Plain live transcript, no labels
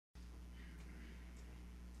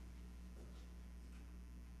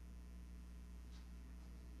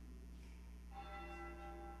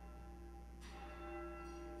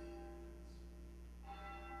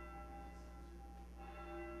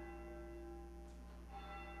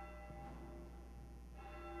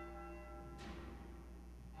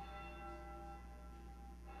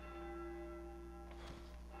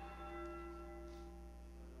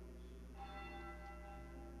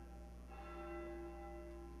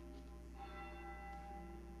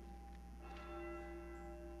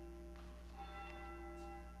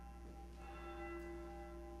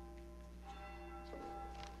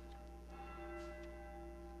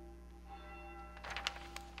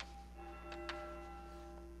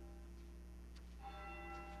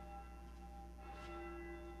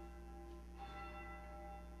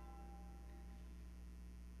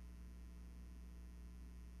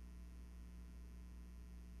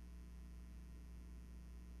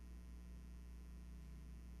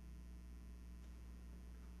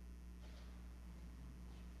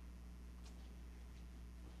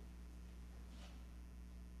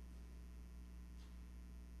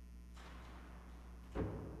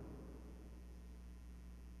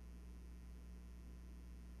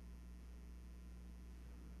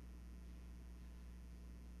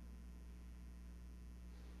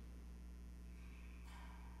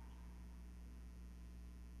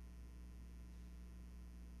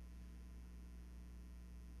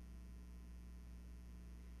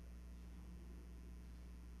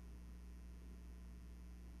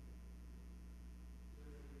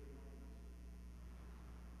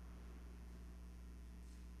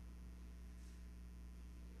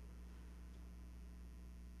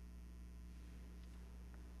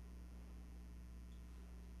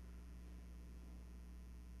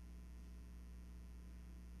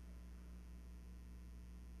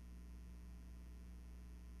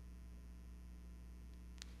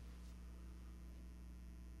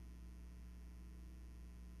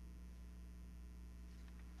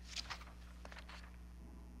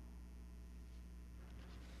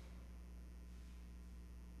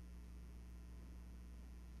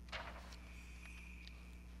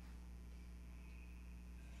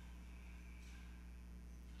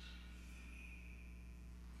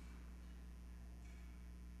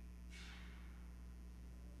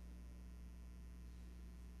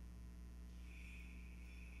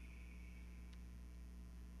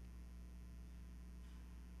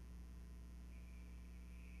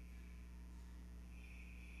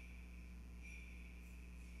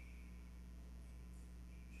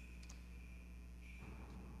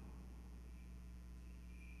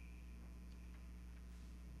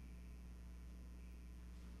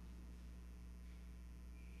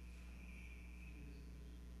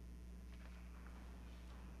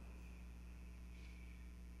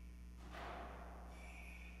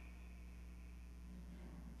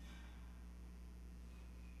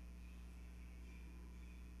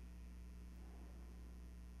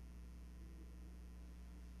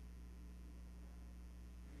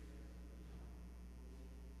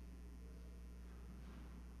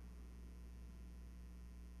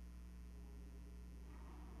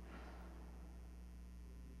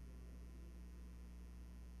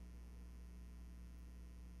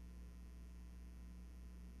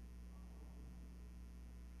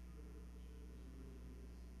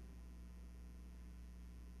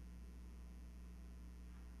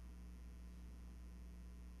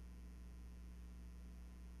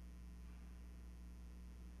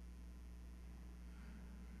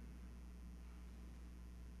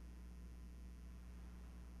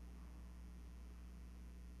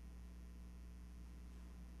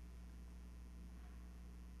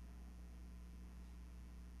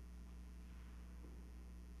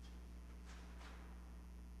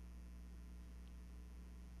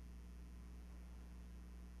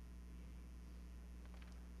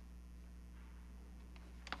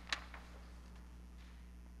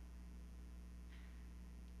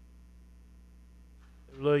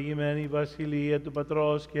Ευλογημένη η Βασιλεία του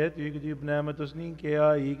Πατρός και του Υιού και του Πνεύματος νυν και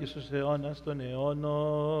αεί και στους αιώνας των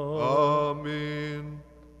αιώνων. Amen.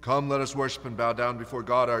 Come, let us worship and bow down before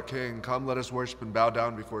God our King. Come, let us worship and bow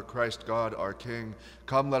down before Christ God our King.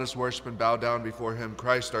 Come, let us worship and bow down before him,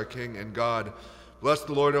 Christ our King and God. Bless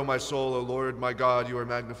the Lord, O my soul, O Lord, my God, you are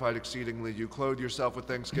magnified exceedingly. You clothe yourself with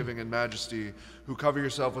thanksgiving and majesty, who cover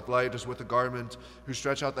yourself with light as with a garment, who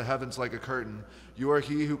stretch out the heavens like a curtain. You are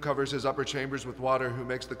he who covers his upper chambers with water, who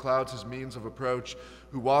makes the clouds his means of approach,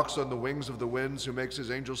 who walks on the wings of the winds, who makes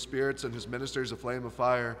his angel spirits and his ministers a flame of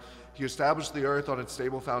fire. He established the earth on its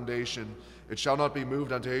stable foundation. It shall not be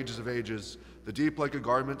moved unto ages of ages. The deep like a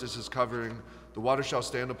garment is his covering. The waters shall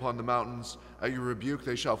stand upon the mountains. At your rebuke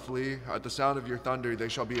they shall flee. At the sound of your thunder they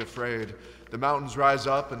shall be afraid. The mountains rise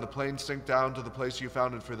up, and the plains sink down to the place you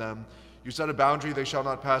founded for them. You set a boundary they shall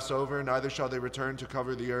not pass over, neither shall they return to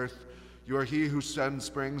cover the earth. You are he who sends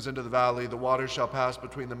springs into the valley. The waters shall pass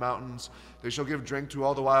between the mountains. They shall give drink to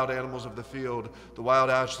all the wild animals of the field. The wild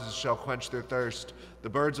asses shall quench their thirst. The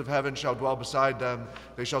birds of heaven shall dwell beside them.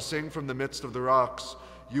 They shall sing from the midst of the rocks.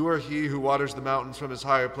 You are he who waters the mountains from his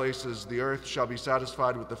higher places. The earth shall be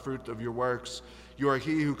satisfied with the fruit of your works. You are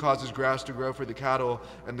he who causes grass to grow for the cattle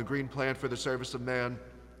and the green plant for the service of man,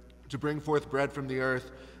 to bring forth bread from the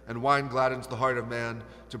earth, and wine gladdens the heart of man,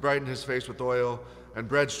 to brighten his face with oil, and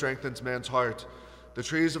bread strengthens man's heart. The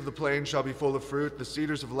trees of the plain shall be full of fruit, the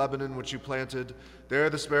cedars of Lebanon which you planted. There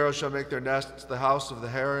the sparrows shall make their nests, the house of the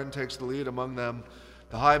heron takes the lead among them.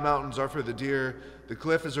 The high mountains are for the deer, the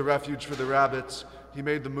cliff is a refuge for the rabbits. He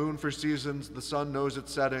made the moon for seasons, the sun knows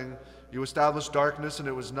its setting. You established darkness, and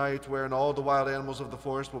it was night, wherein all the wild animals of the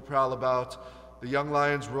forest will prowl about. The young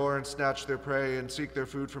lions roar and snatch their prey, and seek their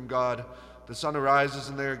food from God. The sun arises,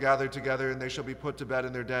 and they are gathered together, and they shall be put to bed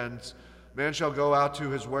in their dens. Man shall go out to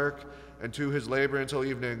his work, and to his labor until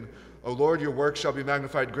evening. O Lord, your work shall be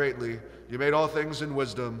magnified greatly. You made all things in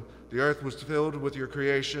wisdom. The earth was filled with your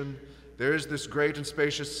creation. There is this great and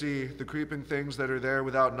spacious sea, the creeping things that are there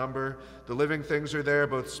without number. The living things are there,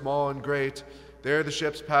 both small and great. There the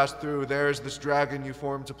ships pass through. There is this dragon you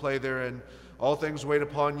formed to play therein. All things wait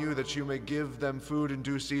upon you, that you may give them food in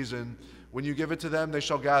due season. When you give it to them, they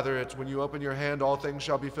shall gather it. When you open your hand, all things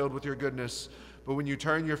shall be filled with your goodness. But when you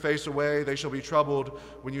turn your face away, they shall be troubled.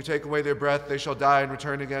 When you take away their breath, they shall die and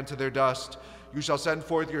return again to their dust. You shall send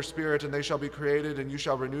forth your spirit, and they shall be created, and you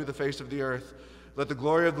shall renew the face of the earth. Let the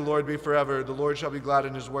glory of the Lord be forever. The Lord shall be glad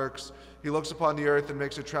in his works. He looks upon the earth and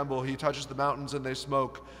makes it tremble. He touches the mountains and they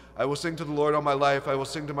smoke. I will sing to the Lord all my life. I will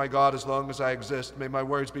sing to my God as long as I exist. May my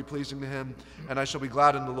words be pleasing to him, and I shall be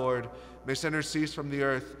glad in the Lord. May sinners cease from the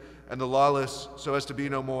earth, and the lawless so as to be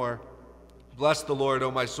no more. Bless the Lord,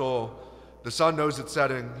 O my soul. The sun knows its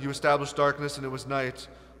setting. You established darkness, and it was night.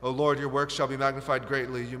 O Lord, your works shall be magnified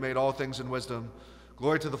greatly. You made all things in wisdom.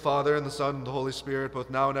 Glory to the Father, and the Son, and the Holy Spirit, both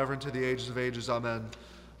now and ever, and to the ages of ages. Amen.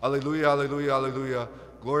 Alleluia, alleluia, alleluia.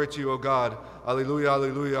 Glory to you, O God. Alleluia,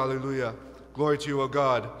 alleluia, alleluia. Glory to you, O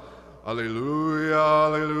God. Alleluia,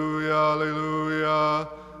 alleluia, alleluia.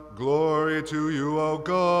 Glory to you, O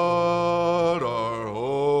God, our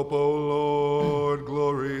hope, O Lord.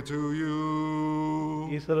 Glory to you.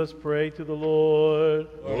 Peace, let us pray to the Lord.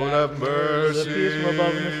 Lord, have mercy. For the peace from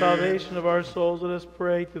above and the salvation of our souls, let us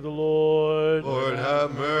pray to the Lord. Lord,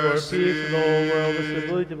 have mercy. For peace in the whole world, the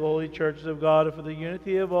stability of the holy churches of God, and for the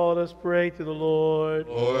unity of all, let us pray to the Lord.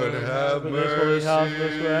 Lord, have for mercy. this holy house,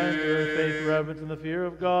 let us answer in faith, reverence, and the fear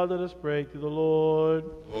of God, let us pray to the Lord.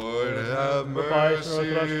 Lord, have For pious and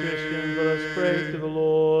Orthodox mercy. Christians, let us pray to the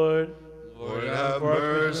Lord. Lord, have For our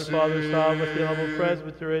Christian mercy. Father, Salva, the humble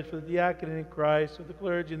presbyterate, for the diaconate in Christ, for the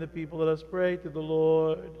clergy and the people, let us pray to the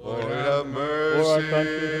Lord. Lord, have For our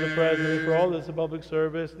country, for the mercy. president, for all this public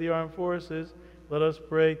service, the armed forces, let us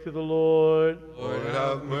pray to the Lord. Lord,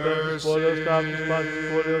 have mercy. Πόλεως κάποιους πάσης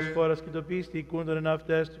πόλεως χώρας και το πίστη οικούντον εν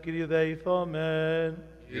αυτές του Κυρίου δεηθόμεν.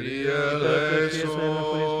 Kyrie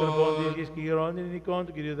Υπερπόντιες eleison. και γερών την εικόν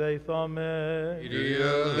του Κυρίου δεηθόμεν.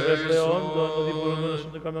 Kyrie Υπερπλεόντων, ότι μπορούν να eleison. σου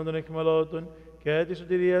των καμιών των εκμελώτων και της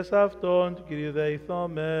σωτηρίας αυτών του Κυρίου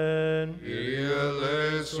δεηθόμεν. Kyrie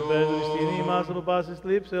Υπέρ του Χριστίνη eleison. ημάς από πάσης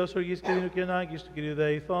θλίψεως, οργής κινδύνου και ανάγκης του Κυρίου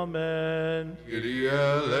δεηθόμεν.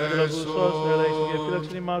 Kyrie Τραγουσός, ελέησον και eleison.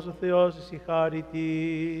 φύλαξον ημάς ο Θεός,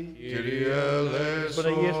 ησυχάρητη. Kyrie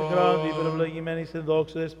Παναγίας εγκράντη, eleison. υπερευλογημένης εν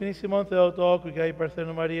δόξου, δεσποινής ημών Θεοτόκου και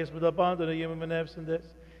υπερθένου Μαρίας με τα πάντων αγιομενεύσαντες,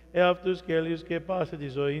 εαυτούς και έλιους και πάσα τη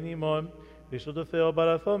ζωή ημών, Χριστό το Θεό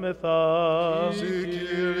παραθόμεθα. Συ Kyrie.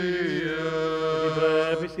 Την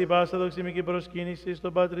πρέπει στην πάσα δοξιμική προσκύνηση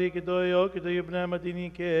στον Πατρί και το Υιό και το Υιό Πνεύμα την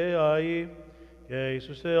Νικαίαη και εις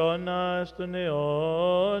τους αιώνας των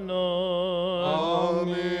αιώνων.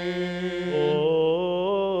 Αμήν.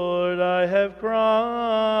 have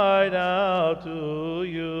cried out to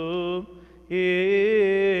you. Hear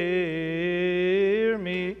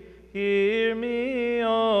me, O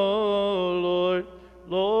Lord.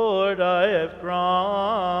 Lord, I have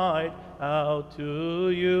cried out to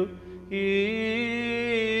you.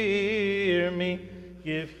 Hear me.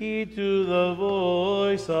 Give heed to the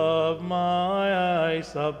voice of my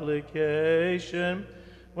supplication.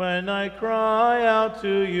 When I cry out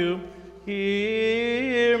to you,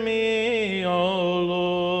 hear me, O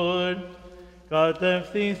Lord.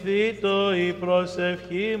 Κατευθυνθήτω η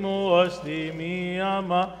προσευχή μου ως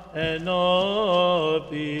θυμίαμα ενώπιον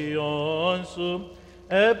σου.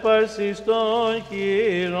 Έπαρσις των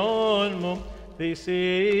χειρών μου,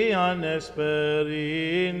 θυσίαν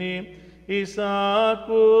εσπερίνη, εις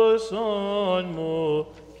άκουσον μου,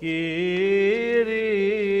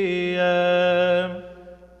 Kyrie.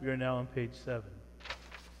 We are now on page 7.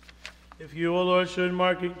 If you, O Lord, should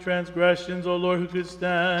mark transgressions, O Lord, who could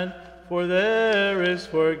stand? For there is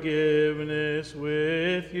forgiveness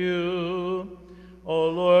with you. O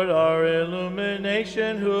Lord, our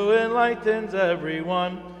illumination, who enlightens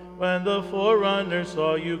everyone, when the forerunner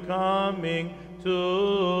saw you coming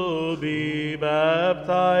to be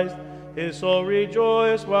baptized, his soul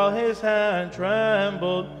rejoiced while his hand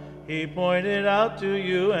trembled. He pointed out to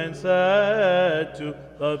you and said to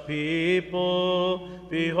the people,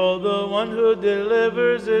 Behold the one who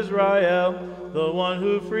delivers Israel, the one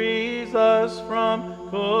who frees us from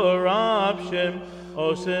corruption. O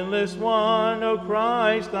sinless one, O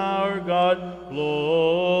Christ our God,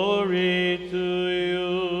 glory to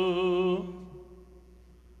you.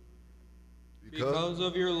 Because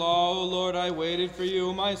of your law, O Lord, I waited for you.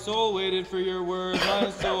 My soul waited for your word. My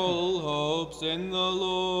soul hopes in the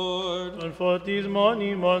Lord. Τον φωτισμόν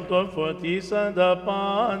τον φωτίσαντα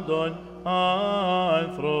πάντων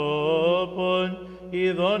ανθρώπων,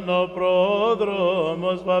 ειδών ο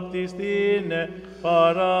πρόδρομος βαπτιστήνε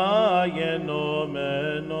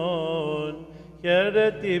παραγενόμενον.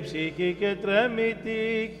 Χαίρεται η ψυχή και τρέμει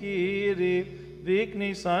τη χείρη,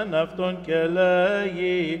 δείκνησαν αυτόν και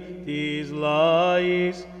λέγει της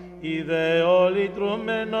λαής, είδε ο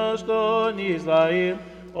λυτρούμενος των Ισραήλ,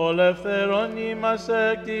 ο ελευθερών ημάς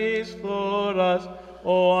εκ της φθοράς,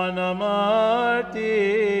 ο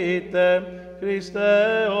αναμάρτητε,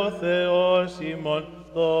 Χριστέ ο Θεός ημών,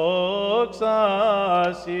 δόξα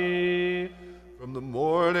σοι. From the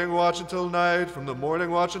morning watch until night, from the morning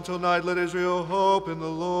watch until night, let Israel hope in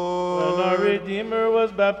the Lord. When our Redeemer was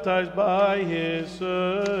baptized by his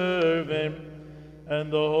servant, and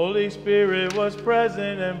the Holy Spirit was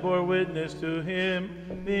present and bore witness to him,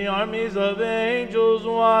 the armies of angels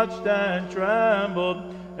watched and trembled,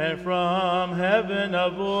 and from heaven a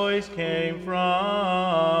voice came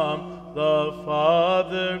from the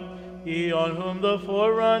Father. He on whom the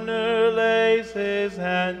forerunner lays his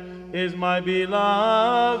hand is my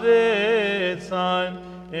beloved Son,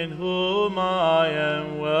 in whom I am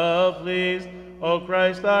well pleased. O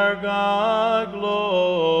Christ our God,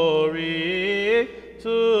 glory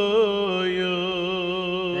to you.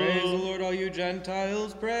 Praise the Lord, all you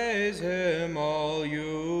Gentiles. Praise him, all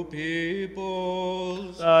you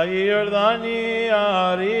peoples. Τα Ιορδάνη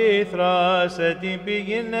αρήθρας την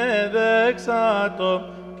πηγήν εδεξάτω,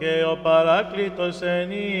 και ο παράκλητος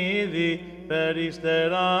εν είδη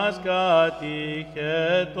περιστεράς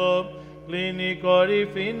κατηχέτω. Κλείνει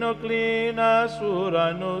κορυφήν ο κλίνας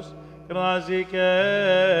ουρανούς, κράζει και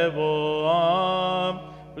βοάμ,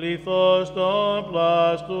 πληθώς των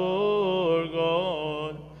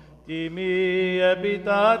πλαστούργων. Τιμή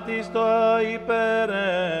επιτάτης το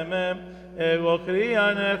υπερέμε, εγώ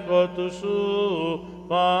χρίαν έχω του σου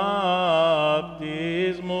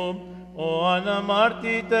βαπτισμού. Ο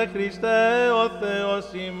αναμάρτητε Χριστέ ο Θεός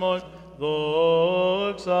ημών,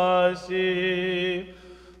 δόξα σοι.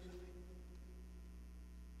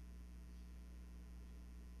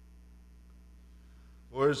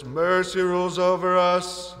 For his mercy rules over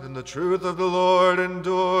us, and the truth of the Lord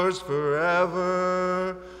endures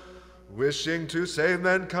forever. Wishing to save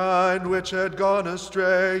mankind which had gone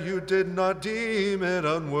astray, you did not deem it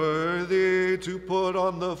unworthy to put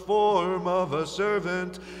on the form of a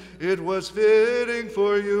servant. It was fitting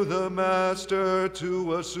for you, the Master, to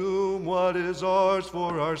assume what is ours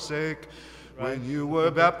for our sake. When you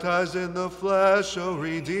were baptized in the flesh, O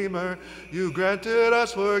Redeemer, you granted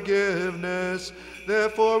us forgiveness.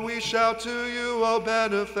 Therefore we shout to you, O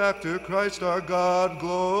benefactor, Christ our God,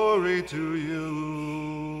 glory to you.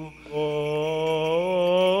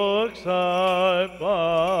 Δόξα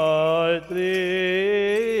Πατρί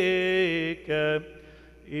και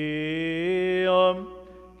Υιόν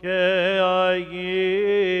και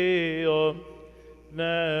Αγίον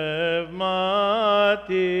Πνεύμα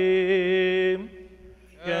Matim.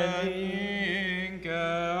 Kein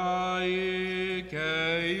kai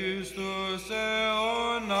Christus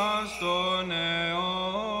eonas ton eonon.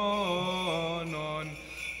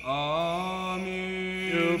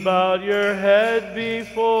 Amen. You bowed your head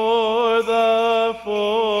before the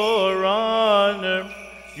forerunner.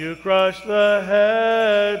 You crushed the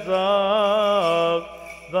heads of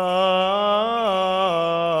the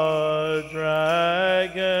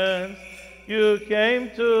dragons. You came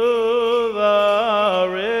to the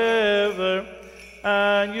river,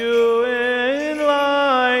 and you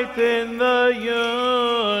enlightened the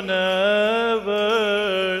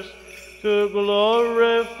universe to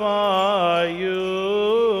glorify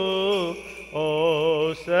you,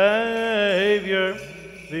 O Savior,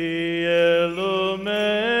 the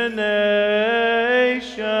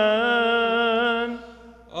illumination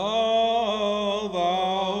Of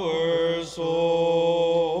our souls.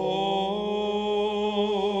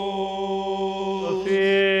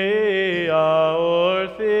 Sophia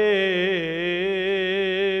orthi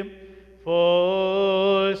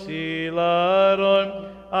fosilaron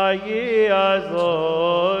agias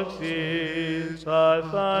oxis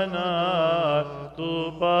athana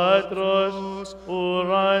tu patros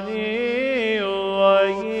uraniu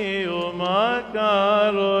agiu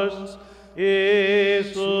makaros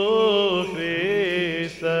Isu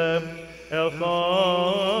Christe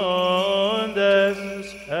elthondes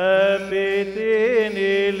epitin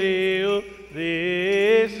iliu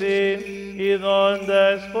disi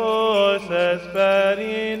idondes foses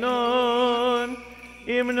perinon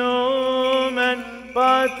imnumen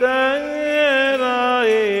patera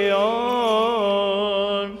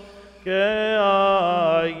ion ke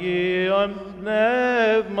agion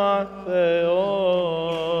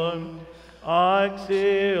pneumatheon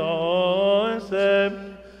axion sep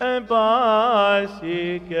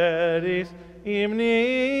empasikeris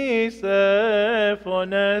imnis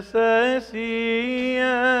ephones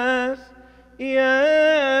esies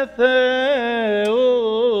ietheu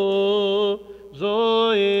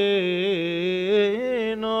zoino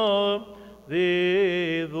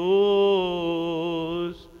vidus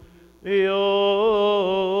io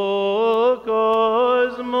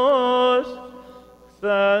cosmos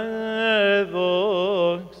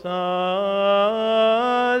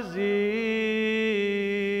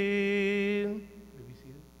thedoxazin.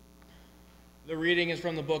 The reading is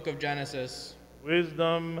from the book of Genesis.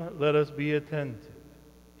 Wisdom, let us be attentive.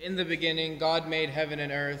 In the beginning, God made heaven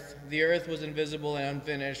and earth. The earth was invisible and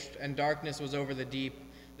unfinished, and darkness was over the deep.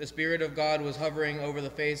 The Spirit of God was hovering over the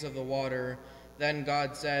face of the water. Then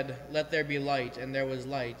God said, "Let there be light," and there was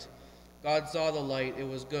light. God saw the light, it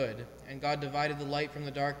was good. And God divided the light from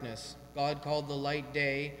the darkness. God called the light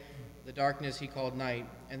day, the darkness he called night.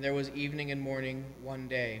 And there was evening and morning one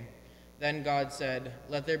day. Then God said,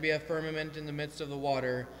 "Let there be a firmament in the midst of the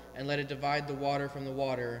water, and let it divide the water from the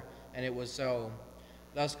water." And it was so.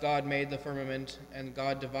 Thus God made the firmament, and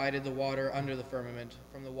God divided the water under the firmament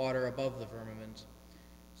from the water above the firmament.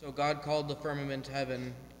 So God called the firmament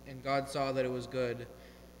heaven, and God saw that it was good.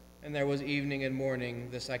 And there was evening and morning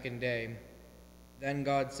the second day. Then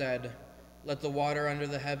God said, "Let the water under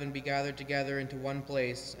the heaven be gathered together into one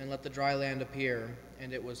place, and let the dry land appear."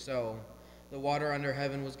 And it was so. The water under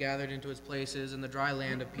heaven was gathered into its places, and the dry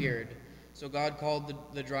land appeared. So God called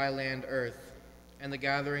the dry land earth, and the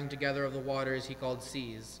gathering together of the waters he called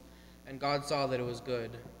seas. And God saw that it was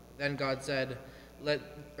good. Then God said, Let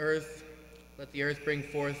the earth bring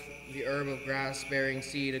forth the herb of grass bearing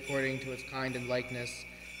seed according to its kind and likeness.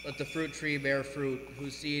 Let the fruit tree bear fruit,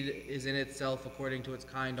 whose seed is in itself according to its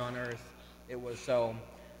kind on earth. It was so.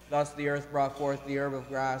 Thus the earth brought forth the herb of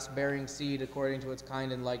grass bearing seed according to its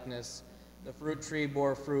kind and likeness. The fruit tree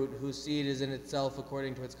bore fruit, whose seed is in itself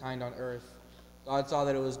according to its kind on earth. God saw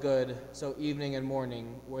that it was good, so evening and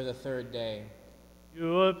morning were the third day.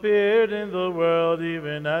 You appeared in the world,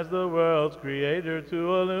 even as the world's creator,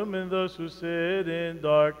 to illumine those who sit in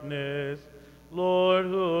darkness. Lord,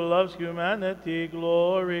 who loves humanity,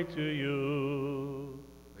 glory to you.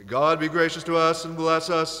 May God be gracious to us and bless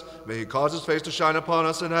us. May he cause his face to shine upon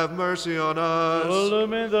us and have mercy on us.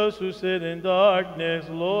 Illumine those who sit in darkness.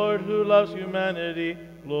 Lord, who loves humanity,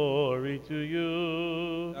 glory to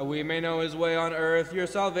you. That we may know his way on earth, your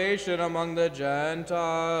salvation among the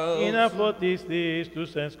Gentiles. In apotistis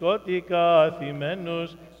tus enskotika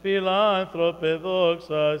thimenus philanthrope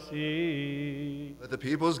doxasi. Let the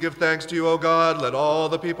peoples give thanks to you, O God. Let all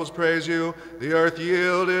the peoples praise you. The earth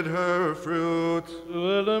yielded her fruit. To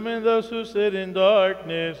illumine those who sit in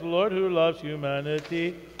darkness, Lord, who loves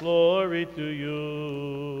humanity, glory to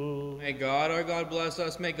you. May God our God bless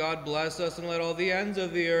us, may God bless us, and let all the ends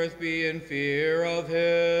of the earth be in fear of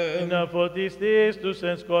him. Να φωτιστείς τους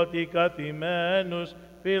εν σκότη καθημένους,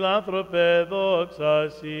 φιλάνθρωπε δόξα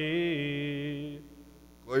σοι.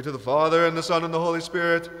 Glory to the Father, and the Son, and the Holy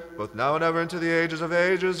Spirit, both now and ever, and to the ages of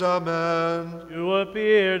ages. Amen. You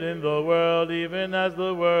appeared in the world, even as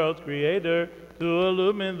the world's creator, to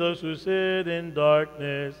illumine those who sit in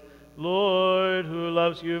darkness. Lord, who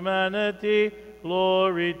loves humanity,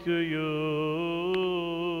 glory to you.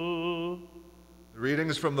 The reading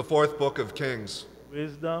is from the 4th book of Kings.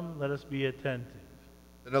 Wisdom, let us be attentive.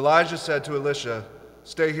 Then Elijah said to Elisha,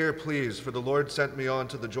 "Stay here, please, for the Lord sent me on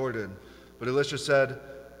to the Jordan." But Elisha said,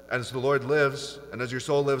 "As the Lord lives, and as your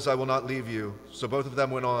soul lives, I will not leave you." So both of them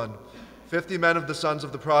went on. 50 men of the sons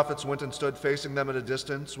of the prophets went and stood facing them at a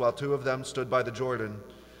distance, while 2 of them stood by the Jordan.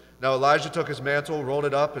 Now Elijah took his mantle, rolled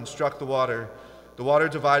it up, and struck the water. The water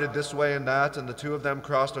divided this way and that, and the 2 of them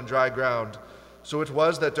crossed on dry ground. So it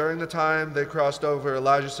was that during the time they crossed over,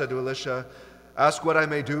 Elijah said to Elisha, "Ask what I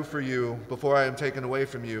may do for you before I am taken away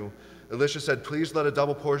from you." Elisha said, "Please let a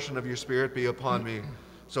double portion of your spirit be upon me."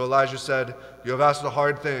 So Elijah said, "You have asked a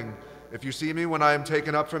hard thing. If you see me when I am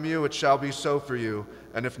taken up from you, it shall be so for you,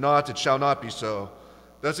 and if not, it shall not be so."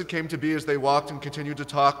 Thus it came to be as they walked and continued to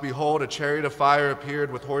talk, behold, a chariot of fire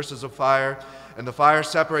appeared with horses of fire, and the fire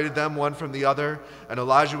separated them one from the other, and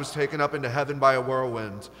Elijah was taken up into heaven by a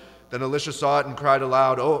whirlwind. Then Elisha saw it and cried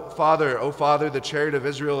aloud, O Father, the chariot of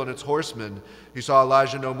Israel and its horsemen." He saw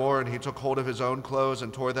Elijah no more, and he took hold of his own clothes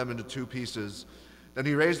and tore them into 2 pieces. Then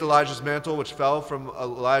he raised Elijah's mantle, which fell from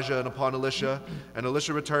Elijah and upon Elisha, and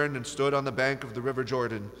Elisha returned and stood on the bank of the river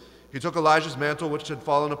Jordan. He took Elijah's mantle, which had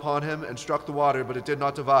fallen upon him, and struck the water, but it did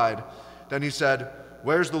not divide. Then he said,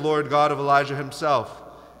 "Where's the Lord God of Elijah himself?"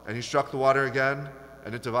 And he struck the water again,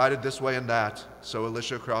 and it divided this way and that. So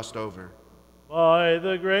Elisha crossed over. By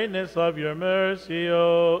the greatness of your mercy,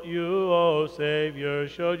 O Savior,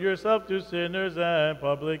 showed yourself to sinners and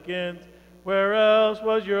publicans. Where else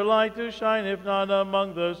was your light to shine, if not among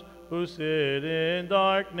those who sit in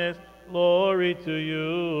darkness? Glory to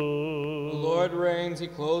you. The Lord reigns, he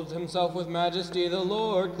clothed himself with majesty. The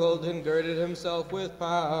Lord clothed and girded himself with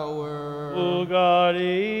power.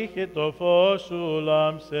 Ουγαρή και το φως σου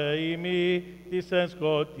λάμψε ημί, της εν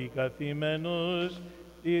σκότη καθημένους,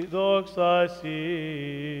 τη δόξα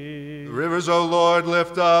σοι. The rivers, O Lord,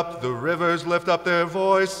 lift up, the rivers lift up their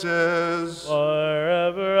voices.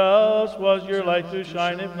 Wherever else was your light to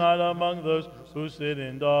shine, if not among those who sit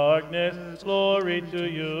in darkness? Glory to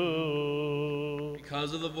you.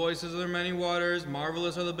 Because of the voices of the many waters,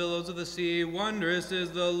 marvelous are the billows of the sea. Wondrous is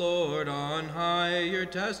the Lord on high. Your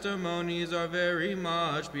testimonies are very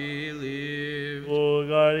much believed.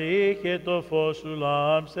 Ουγαρή και το φως σου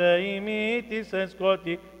λάμψε ημί, της εν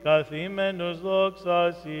σκότη καθημένους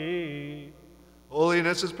δόξα σοι.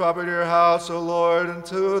 Holiness is proper to your house, O Lord, and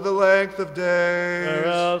to the length of days.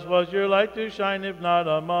 Where else was your light to shine, if not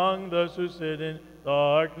among those who sit in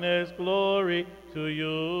darkness? Glory to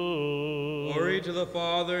you. Glory to the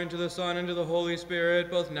Father, and to the Son, and to the Holy Spirit,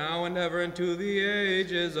 both now and ever, and to the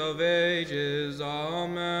ages of ages.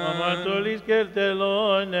 Amen. Αμαρτωλείς και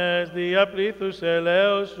τελώνες, διαπλήθους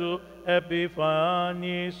ελέους σου,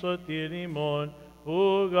 επιφάνει σωτήρ ημών.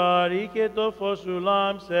 Ουγαρή και το φως σου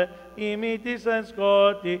λάμψε, ημί της εν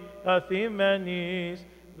σκότη καθημένης,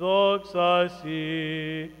 δόξα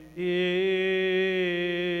σοι.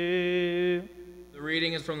 The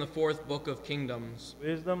reading is from the 4th book of Kingdoms.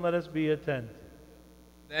 Wisdom, let us be attentive.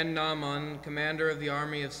 Then Naaman, commander of the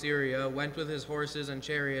army of Syria, went with his horses and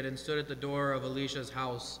chariot and stood at the door of Elisha's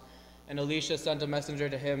house. And Elisha sent a messenger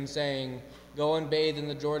to him, saying, "Go and bathe in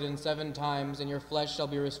the Jordan 7 times, and your flesh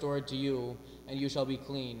shall be restored to you, and you shall be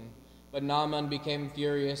clean." But Naaman became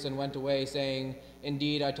furious and went away, saying,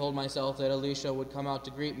 "Indeed, I told myself that Elisha would come out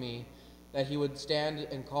to greet me, that he would stand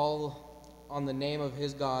and call on the name of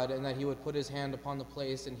his God, and that he would put his hand upon the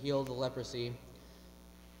place and heal the leprosy.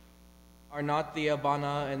 Are not the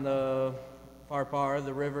Abana and the Pharpar,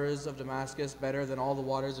 the rivers of Damascus, better than all the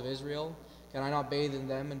waters of Israel? Can I not bathe in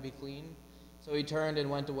them and be clean?" So he turned and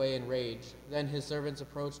went away in rage. Then his servants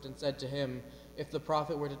approached and said to him, "If the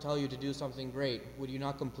prophet were to tell you to do something great, would you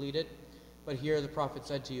not complete it? But here the prophet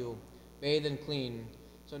said to you, 'Bathe and clean.'"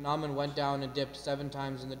 So Naaman went down and dipped 7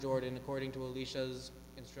 times in the Jordan, according to Elisha's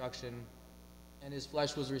instruction, and his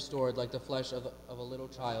flesh was restored like the flesh of a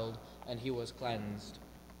little child, and he was cleansed.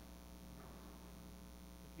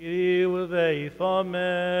 Κυρίου δεηθόμεν.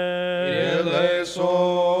 Kyrie eleison.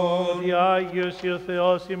 Ότι Άγιος ή ο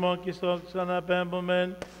Θεός ημών και στον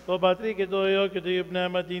ξαναπέμπομεν, το Πατρί και το Υιό και το Υιό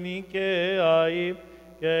Πνεύμα την νικαίαη,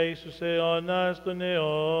 και Ιησούς αιώνας των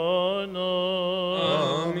αιώνων.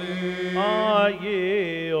 Αμήν.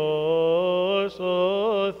 Αγίος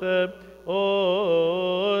ο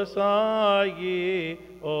Θεός, Αγίος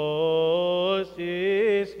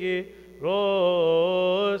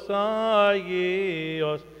ισχυρός,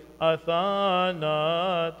 Αγίος αθάνατος,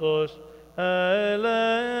 ελέησον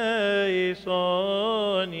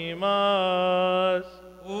ημάς.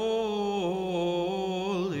 Holy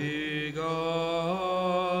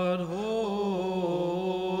God,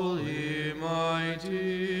 holy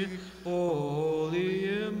mighty, holy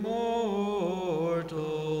immortal,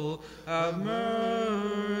 have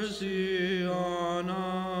mercy on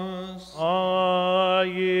us.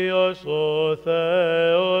 Αγίος ο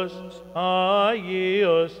Θεός,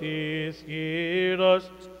 Αγίος ισχυρός,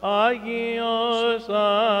 Αγίος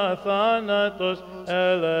αθάνατος,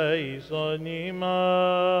 ελέησον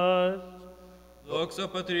ημάς. Δόξα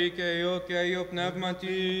Πατρί και Υιό και Αγίο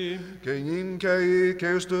Πνεύματι, Και νυν και ή και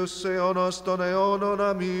εις τους αιώνας των αιώνων.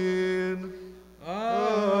 Αμήν.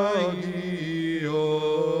 Αγίος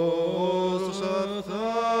αθάνατος,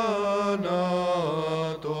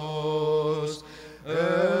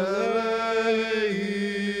 ελέησον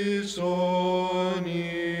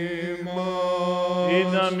ημάς.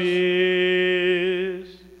 Δύναμις.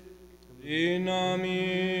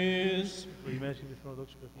 Δύναμις. Προημένες η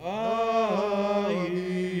Ορθόδοξη Καθήκη.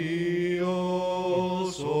 Αγίος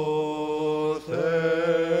ο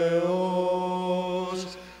Θεός,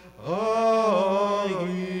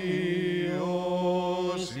 Αγίος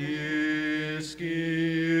ισχυρός.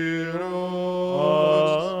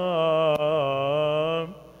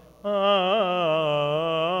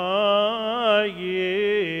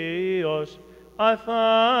 Αγίος αθάνατος.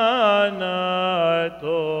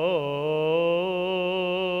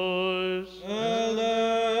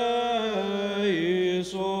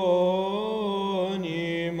 Ελέησον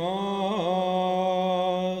ημάς.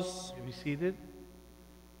 Be seated.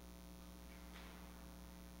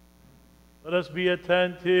 Let us be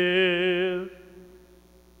attentive.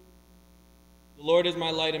 The Lord is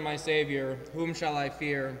my light and my Savior. Whom shall I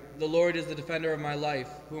fear? The Lord is the defender of my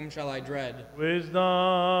life. Whom shall I dread?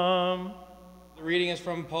 Wisdom. The reading is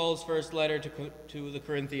from Paul's first letter to the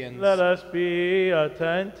Corinthians. Let us be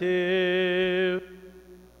attentive.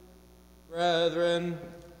 Brethren,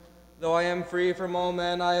 though I am free from all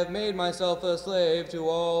men, I have made myself a slave to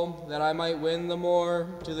all, that I might win the more.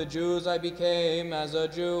 To the Jews I became as a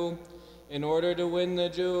Jew, in order to win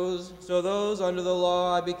the Jews. So those under the law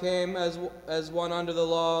I became as one under the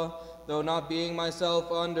law, though not being myself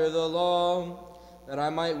under the law, that I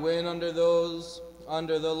might win under those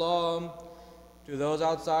under the law. To those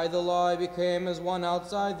outside the law I became as one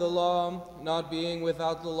outside the law, not being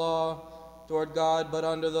without the law toward God, but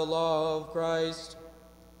under the law of Christ,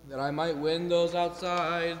 that I might win those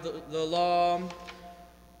outside the law.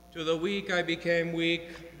 To the weak I became weak,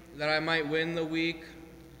 that I might win the weak.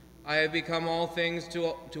 I have become all things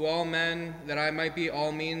to all men, that I might be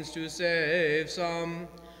all means to save some.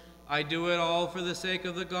 I do it all for the sake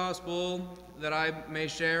of the gospel, that I may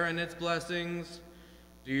share in its blessings.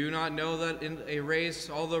 Do you not know that in a race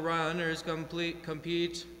all the runners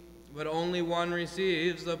compete, but only one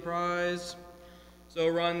receives the prize? So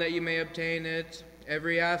run that you may obtain it.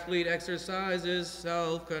 Every athlete exercises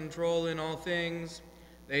self-control in all things.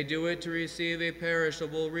 They do it to receive a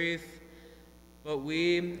perishable wreath, but we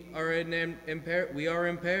are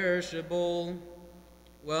imperishable.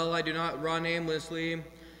 Well, I do not run aimlessly.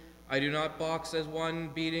 I do not box as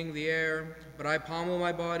one beating the air, but I pommel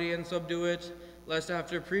my body and subdue it, lest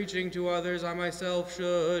after preaching to others I myself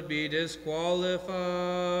should be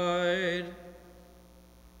disqualified.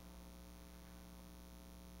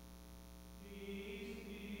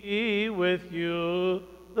 Be with you,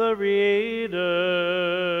 the reader.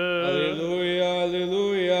 Alleluia,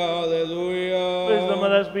 alleluia, alleluia. Wisdom,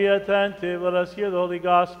 let us be attentive. Let us hear the Holy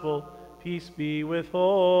Gospel. Peace be with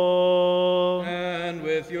all. And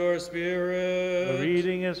with your spirit. The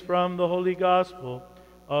reading is from the Holy Gospel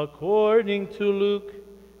according to Luke.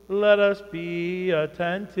 Let us be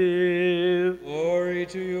attentive. Glory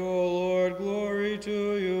to you, O Lord, glory to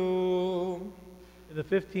you. In the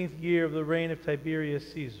 15th year of the reign of Tiberius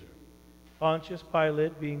Caesar, Pontius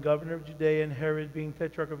Pilate, being governor of Judea, and Herod, being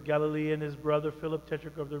tetrarch of Galilee, and his brother Philip,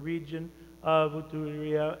 tetrarch of the region of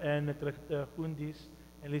Iturea and Trachonitis,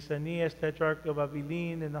 and Lysanias, tetrarch of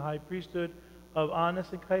Abilene, and the high priesthood of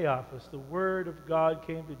Annas and Caiaphas, the word of God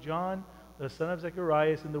came to John, the son of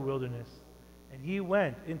Zacharias, in the wilderness. And he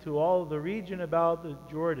went into all the region about the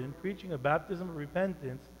Jordan, preaching a baptism of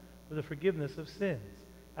repentance for the forgiveness of sins,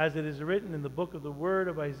 as it is written in the book of the word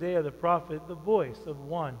of Isaiah the prophet, the voice of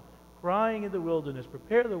one crying in the wilderness,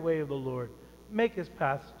 prepare the way of the Lord, make his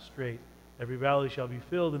paths straight. Every valley shall be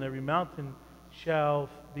filled, and every mountain shall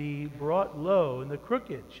be brought low, and the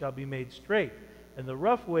crooked shall be made straight, and the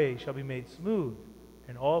rough way shall be made smooth,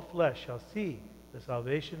 and all flesh shall see the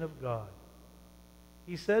salvation of God.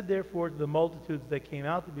 He said therefore to the multitudes that came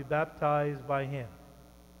out to be baptized by him,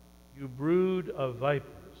 You brood of vipers,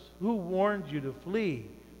 who warned you to flee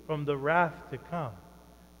from the wrath to come?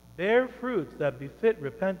 Bear fruits that befit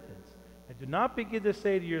repentance, and do not begin to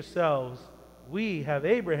say to yourselves, We have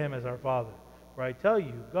Abraham as our father. For I tell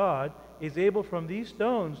you, God is able from these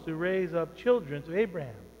stones to raise up children to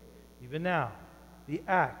Abraham. Even now, the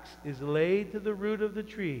axe is laid to the root of the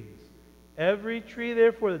trees. Every tree,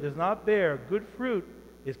 therefore, that does not bear good fruit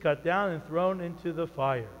is cut down and thrown into the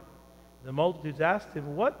fire. The multitudes asked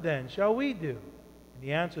him, What then shall we do? And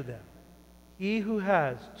he answered them, He who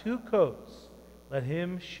has 2 coats, let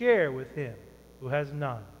him share with him who has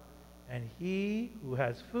none. And he who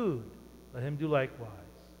has food, let him do likewise.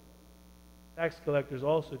 Tax collectors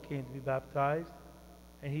also came to be baptized,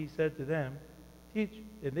 and he said to them, and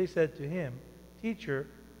they said to him, Teacher,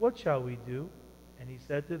 what shall we do? And he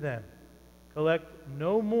said to them, Collect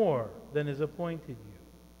no more than is appointed you.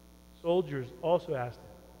 Soldiers also asked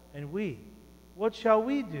him, And we, what shall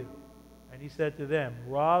we do? And he said to them,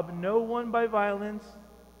 Rob no one by violence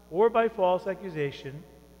or by false accusation,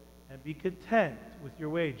 and be content with your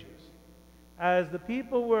wages. As the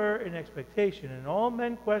people were in expectation, and all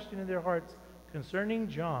men questioned in their hearts concerning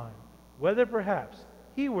John, whether perhaps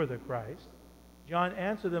he were the Christ, John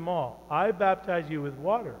answered them all, I baptize you with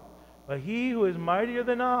water, but he who is mightier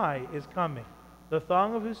than I is coming, the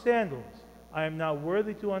thong of whose sandals I am not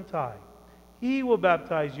worthy to untie. He will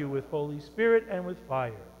baptize you with Holy Spirit and with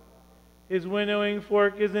fire. His winnowing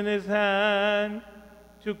fork is in his hand,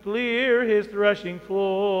 to clear his threshing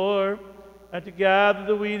floor, and to gather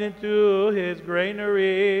the wheat into his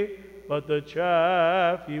granary, but the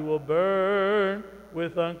chaff he will burn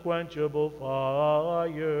with unquenchable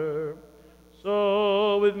fire.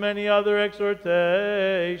 So, with many other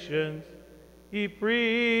exhortations, he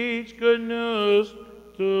preached good news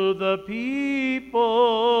to the people.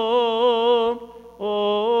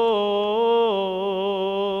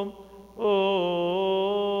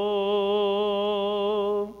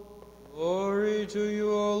 Glory to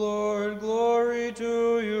you, O Lord, glory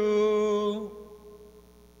to you.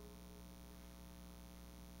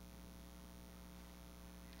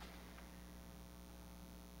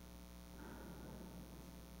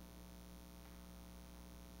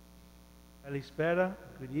 Kalispera,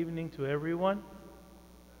 good evening to everyone.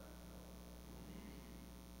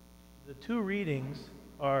 The 2 readings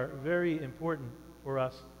are very important for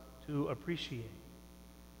us to appreciate.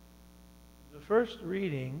 The first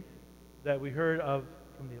reading that we heard of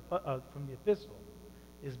from the epistle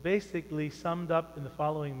is basically summed up in the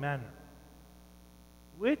following manner.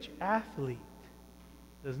 Which athlete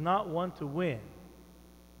does not want to win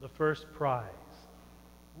the first prize?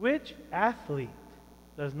 Which athlete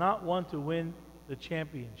does not want to win the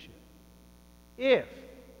championship? If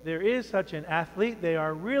there is such an athlete, they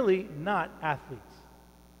are really not athletes.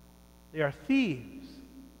 They are thieves,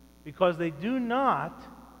 because they do not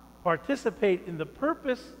participate in the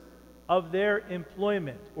purpose of their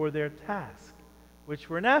employment or their task, which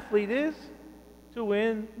for an athlete is to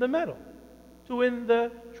win the medal, to win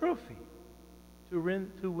the trophy, to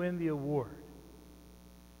win the award.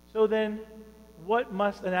 So then, what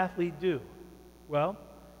must an athlete do? Well,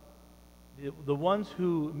 the ones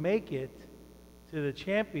who make it to the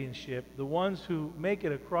championship, the ones who make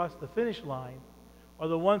it across the finish line, are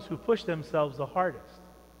the ones who push themselves the hardest.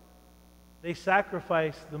 They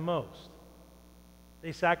sacrifice the most.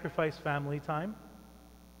 They sacrifice family time.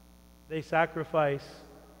 They sacrifice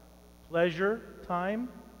pleasure time.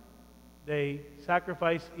 They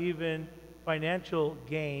sacrifice even financial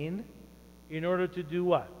gain in order to do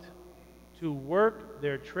what? To work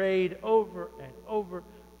their trade over and over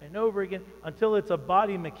and over again until it's a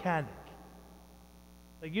body mechanic.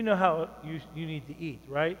 Like, you know how you need to eat,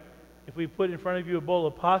 right? If we put in front of you a bowl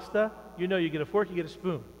of pasta, you know you get a fork, you get a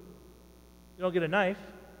spoon. You don't get a knife.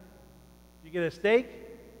 You get a steak,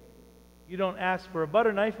 you don't ask for a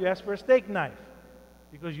butter knife, you ask for a steak knife,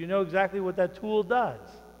 because you know exactly what that tool does.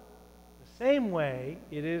 The same way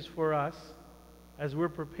it is for us as we're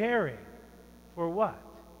preparing for what?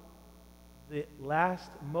 The last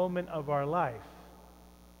moment of our life.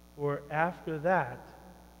 For after that,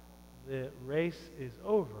 the race is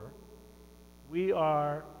over. We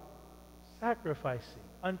are sacrificing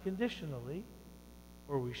unconditionally,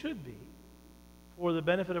 or we should be, for the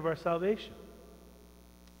benefit of our salvation.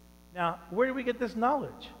 Now, where do we get this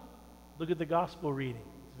knowledge? Look at the gospel reading.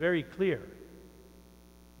 It's very clear.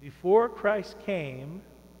 Before Christ came,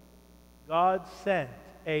 God sent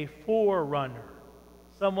a forerunner,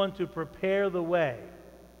 someone to prepare the way.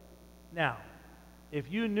 Now,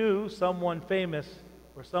 if you knew someone famous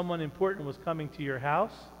or someone important was coming to your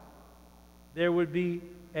house, there would be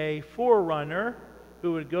a forerunner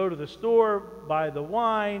who would go to the store, buy the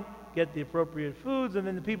wine, get the appropriate foods, and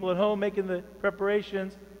then the people at home making the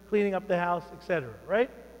preparations, cleaning up the house, etc. Right?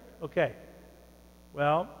 Okay.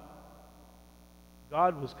 Well,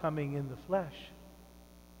 God was coming in the flesh.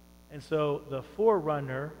 And so the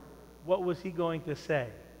forerunner, what was he going to say?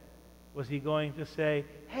 Was he going to say,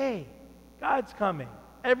 hey, God's coming,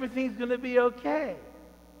 everything's going to be okay?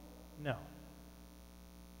 No.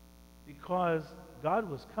 Because God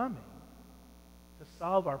was coming to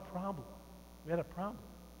solve our problem. We had a problem.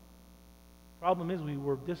 The problem is we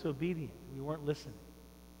were disobedient. We weren't listening.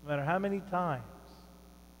 No matter how many times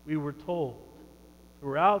we were told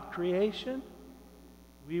throughout creation,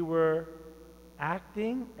 we were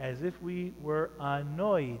acting as if we were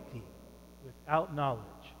anointed without knowledge,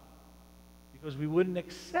 because we wouldn't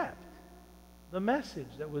accept the message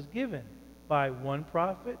that was given by one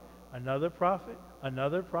prophet, another prophet,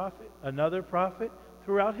 another prophet, another prophet.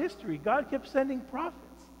 Throughout history, God kept sending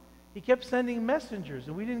prophets. He kept sending messengers,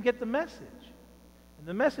 and we didn't get the message. And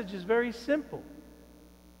the message is very simple.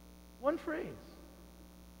 One phrase.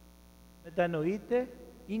 Metanoite,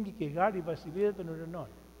 indicegari basilida tonorenon.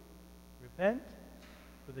 Repent,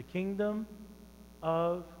 for the kingdom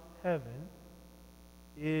of heaven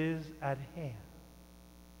is at hand.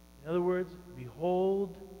 In other words,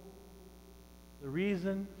 behold the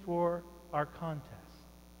reason for our contest.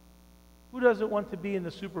 Who doesn't want to be in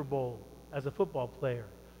the Super Bowl as a football player?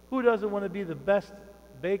 Who doesn't want to be the best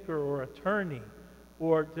baker or attorney,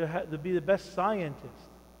 or to be the best scientist?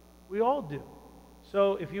 We all do.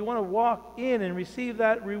 So if you want to walk in and receive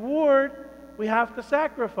that reward, we have to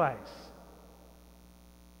sacrifice.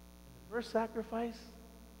 The first sacrifice,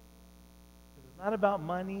 it's not about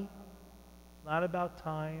money, it's not about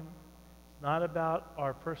time, it's not about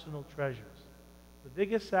our personal treasures. The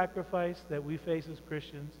biggest sacrifice that we face as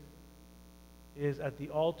Christians is at the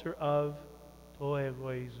altar of to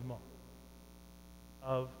egoismo,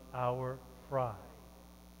 of our pride.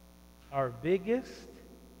 Our biggest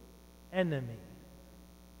enemy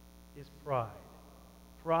is pride.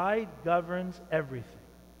 Pride governs everything.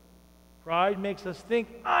 Pride makes us think,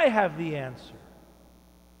 I have the answer.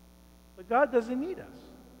 But God doesn't need us.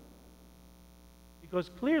 Because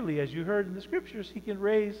clearly, as you heard in the scriptures, he can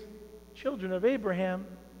raise children of Abraham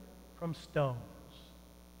from stones.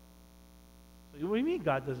 So what do you mean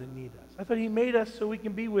God doesn't need us? I thought he made us so we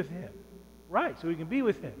can be with him. Right, so we can be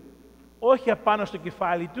with him. Όχι απάνω στο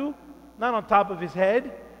κεφάλι του, not on top of his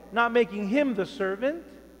head, not making him the servant.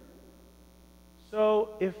 So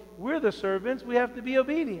if we're the servants, we have to be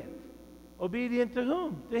obedient. Obedient to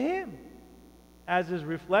whom? To him. As is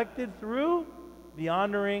reflected through the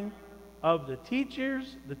honoring of the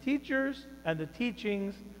teachers, and the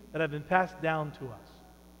teachings that have been passed down to us.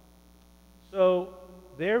 So,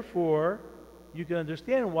 therefore, you can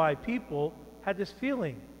understand why people had this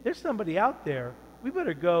feeling, there's somebody out there, we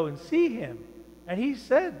better go and see him. And he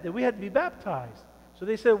said that we had to be baptized. So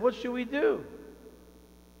they said, what should we do?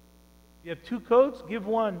 If you have 2 coats, give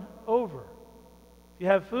one over. If you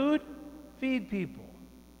have food, feed people.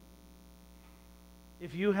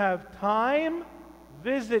 If you have time,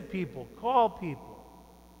 visit people, call people.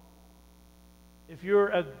 If you're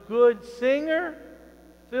a good singer,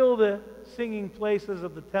 fill the singing places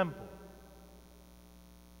of the temple.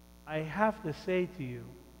 I have to say to you,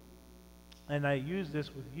 and I use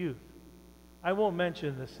this with youth, I won't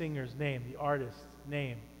mention the singer's name, the artist's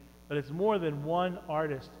name, but it's more than one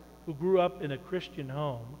artist who grew up in a Christian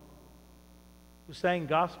home, who sang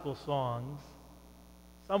gospel songs.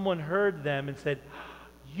 Someone heard them and said,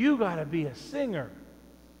 you got to be a singer.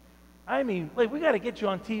 I mean, like, we got to get you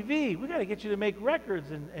on TV. We got to get you to make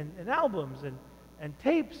records and albums and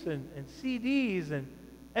tapes and CDs and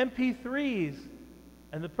MP3s.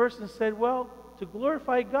 And the person said, well, to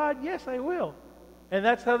glorify God, yes, I will. And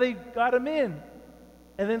that's how they got him in.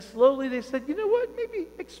 And then slowly they said, you know what, maybe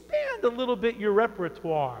expand a little bit your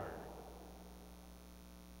repertoire.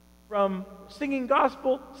 From singing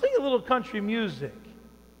gospel, sing a little country music.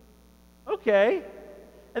 Okay.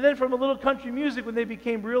 And then from a little country music, when they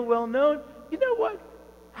became real well known, you know what?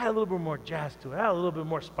 Add a little bit more jazz to it. Add a little bit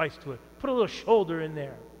more spice to it. Put a little shoulder in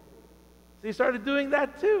there. So they started doing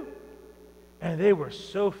that too. And they were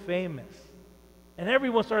so famous. And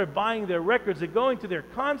everyone started buying their records and going to their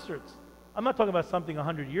concerts. I'm not talking about something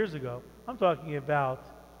 100 years ago. I'm talking about,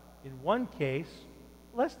 in one case,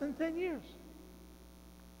 less than 10 years.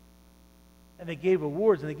 And they gave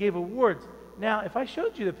awards, and they gave awards. Now, if I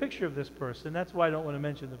showed you the picture of this person, that's why I don't want to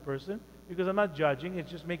mention the person, because I'm not judging. It's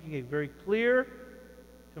just making a very clear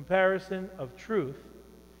comparison of truth.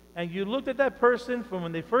 And you looked at that person from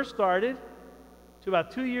when they first started to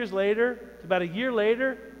about 2 years later, to about a year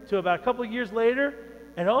later, to about a couple of years later,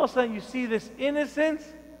 and all of a sudden you see this innocence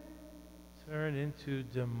turn into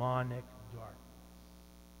demonic darkness.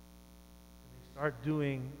 And they start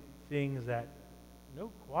doing things that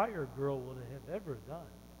no choir girl would have ever done.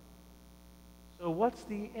 So what's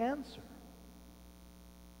the answer?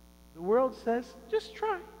 The world says, just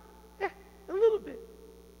try. Yeah, a little bit.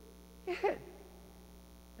 Go ahead.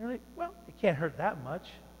 And they're like, well, it can't hurt that much.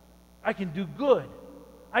 I can do good.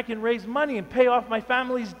 I can raise money and pay off my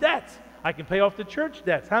family's debts. I can pay off the church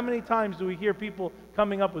debts. How many times do we hear people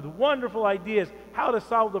coming up with wonderful ideas how to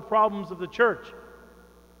solve the problems of the church?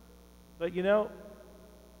 But you know,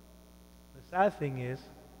 the sad thing is,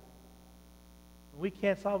 we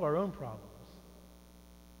can't solve our own problems.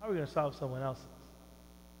 How are we going to solve someone else's?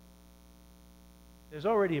 There's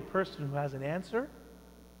already a person who has an answer,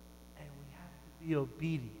 and we have to be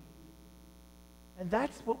obedient. And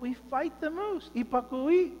that's what we fight the most.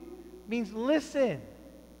 Ipakui means listen.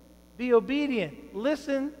 Be obedient.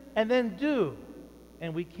 Listen and then do.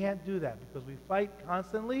 And we can't do that because we fight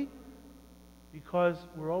constantly because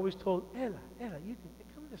we're always told, Ella, you can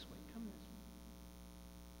come this way, come this way.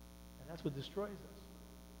 And that's what destroys us.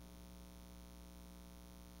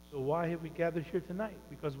 So why have we gathered here tonight?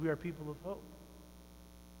 Because we are people of hope.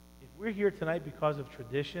 If we're here tonight because of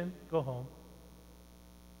tradition, go home.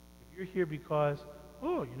 If you're here because,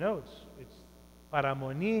 it's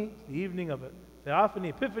Paramoni, it's the evening of a Theophany,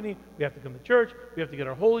 Epiphany, we have to come to church, we have to get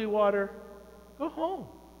our holy water, go home.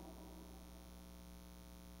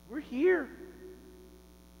 We're here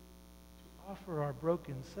to offer our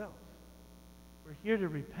broken self. We're here to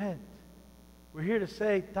repent. We're here to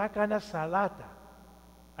say, Takana Salata.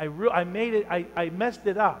 I made it, I messed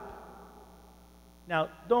it up. Now,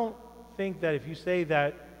 don't think that if you say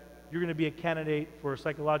that, you're going to be a candidate for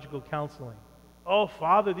psychological counseling. Oh,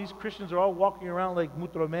 Father, these Christians are all walking around like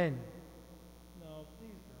mutromen. No,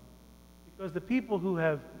 please don't. Because the people who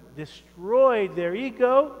have destroyed their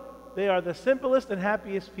ego, they are the simplest and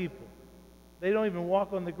happiest people. They don't even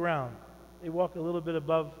walk on the ground. They walk a little bit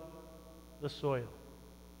above the soil.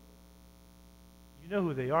 You know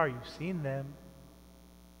who they are. You've seen them.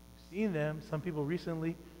 You've seen them. Some people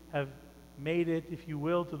recently have made it, if you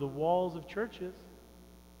will, to the walls of churches.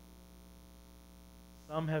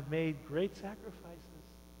 Some have made great sacrifices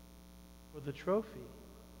for the trophy.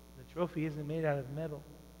 The trophy isn't made out of metal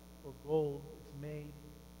or gold. It's made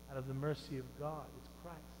out of the mercy of God. It's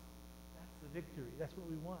Christ. That's the victory. That's what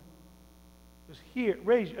we want. Because here,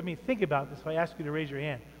 think about this if I ask you to raise your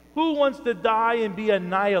hand. Who wants to die and be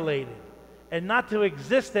annihilated and not to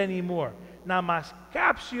exist anymore? Na mas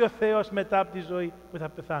capsio theos metaptizoi with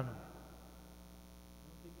apethanum. I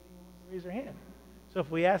don't think anyone wants to raise their hand. So if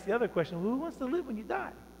we ask the other question, who wants to live when you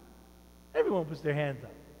die? Everyone puts their hands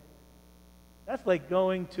up. That's like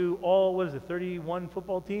going to all, 31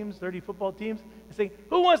 football teams, 30 football teams, and saying,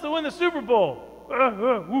 who wants to win the Super Bowl?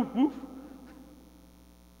 Woof, woof.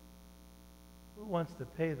 Who wants to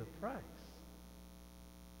pay the price?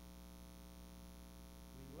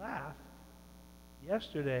 We laughed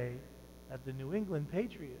yesterday at the New England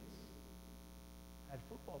Patriots had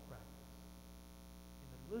football practice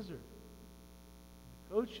in a blizzard.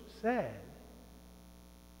 The coach said,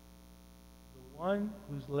 the one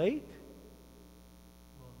who's late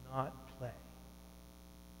will not play.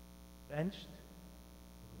 Benched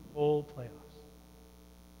for the whole playoffs.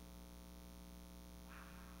 Wow.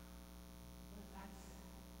 What does that say?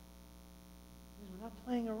 It means we're not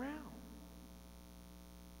playing around.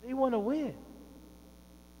 They want to win.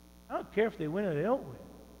 I don't care if they win or they don't win.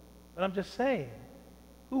 But I'm just saying,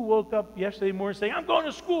 who woke up yesterday morning saying, I'm going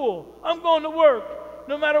to school, I'm going to work,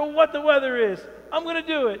 no matter what the weather is, I'm going to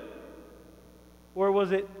do it? Or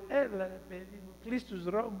was it, Christus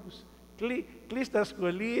Romus, Christus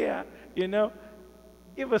Scholia,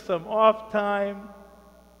 give us some off time.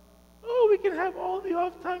 Oh, we can have all the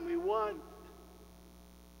off time we want.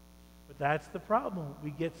 But that's the problem.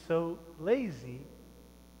 We get so lazy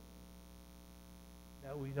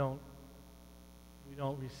that we don't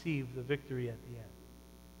receive the victory at the end.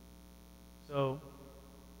 So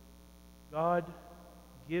God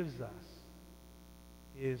gives us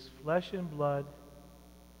His flesh and blood,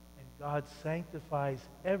 and God sanctifies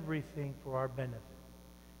everything for our benefit.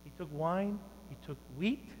 He took wine, He took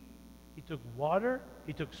wheat, He took water,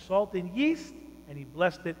 He took salt and yeast, and He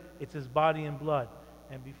blessed it. It's His body and blood.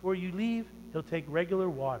 And before you leave, He'll take regular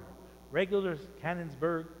water, regular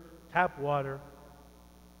Cannonsburg tap water,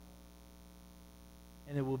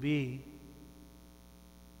 and it will be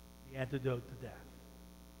the antidote to death.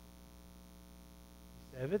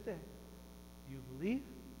 Πιστεύετε? Do you believe?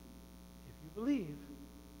 If you believe,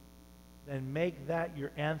 then make that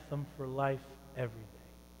your anthem for life every day.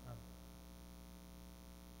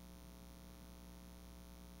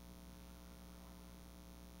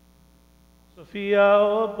 Σοφία,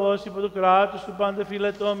 όπως υπό το κράτος του πάντα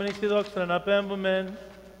φιλετώμενη στη δόξα να απέμπομεν,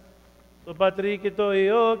 το Πατρί και το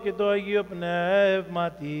Υιό και το Αγίο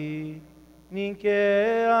Πνεύματι, νυν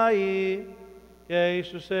και αεί και εις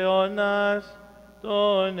τους αιώνας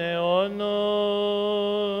των αιώνων.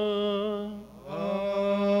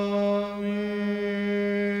 Αμήν.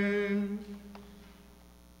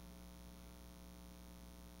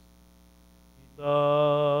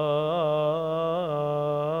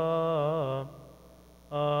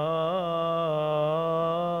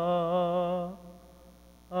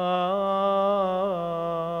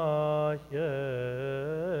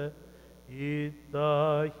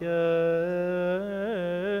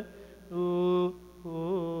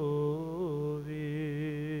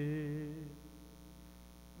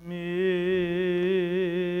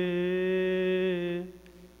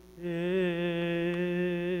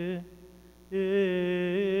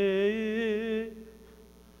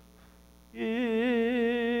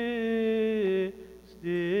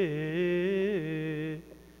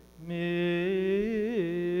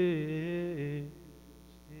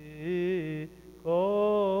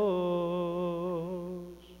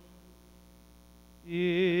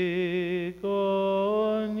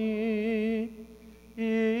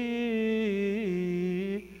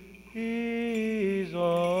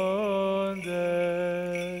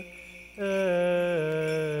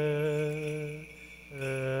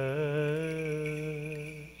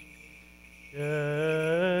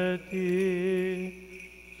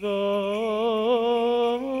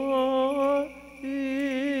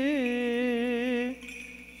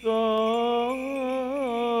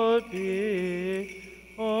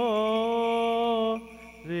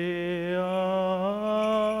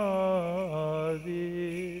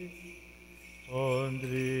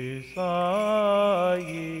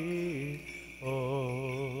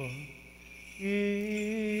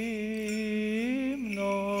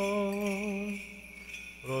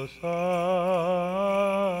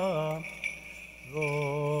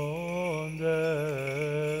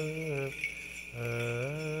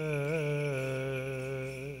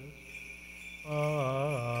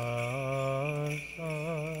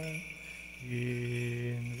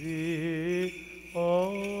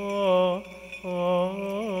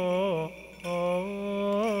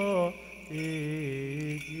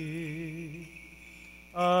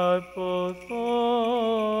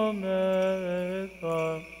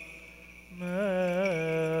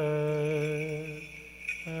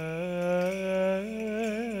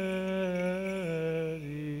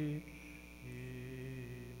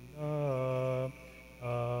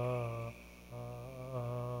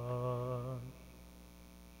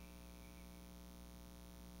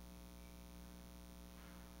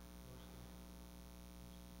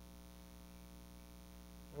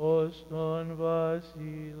 ως τον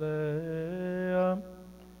βασιλέα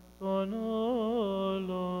των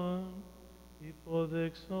όλων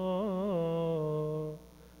υποδεξόμενοι.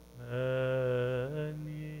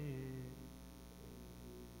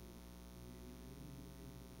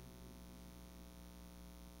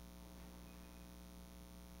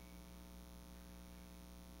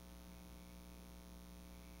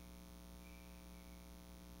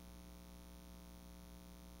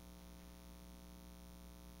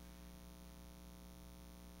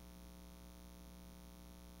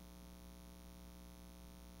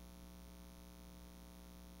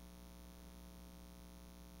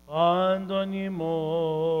 Πάντων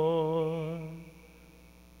ημών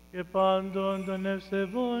και πάντων των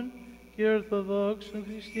ευσεβών και ορθοδόξων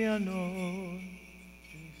χριστιανών,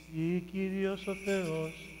 Χριστί Κύριος ο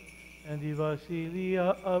Θεός, εν τη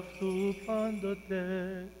βασιλεία αυτού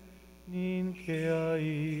πάντοτε, νυν και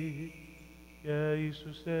αεί, και εις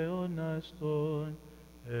τους αιώνας των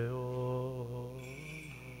αιώνων.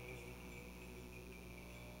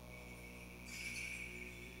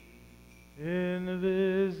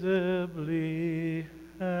 Invisibly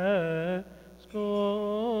escorted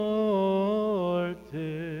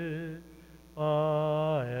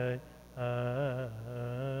by angelic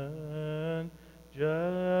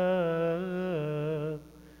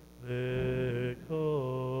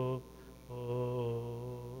hosts.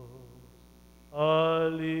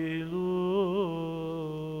 Alleluia.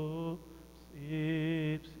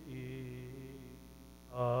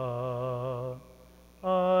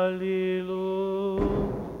 Alleluia.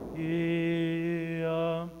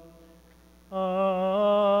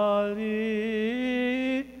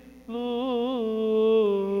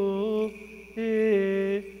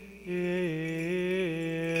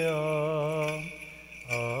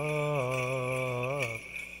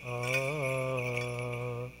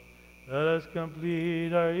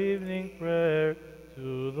 our evening prayer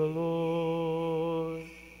to the Lord.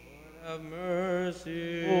 Have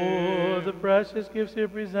mercy. For the precious gifts here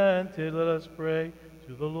presented, let us pray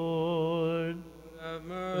to the Lord. Have For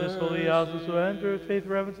mercy. this holy house is to enter with faith,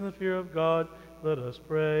 reverence, and the fear of God, let us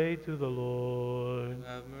pray to the Lord.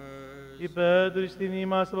 Have mercy. Υπέρ του Χριστίνη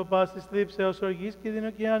ημάς από πάσης θλίψεως οργής και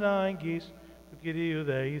δίνω και ανάγκης του Κυρίου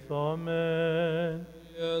δεηθόμεν.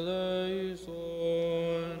 Eleison.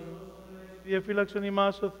 Διαφύλαξον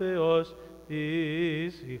ημάς ο Θεός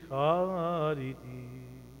της η χάρητη.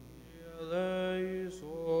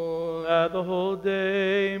 Eleison. That the whole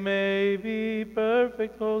day may be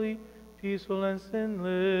perfect, holy, peaceful, and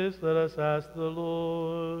sinless, let us ask the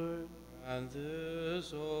Lord. And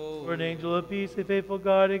this, O For an angel of peace, a faithful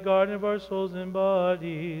guard, a guardian of our souls and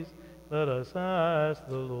bodies, let us ask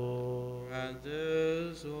the Lord. and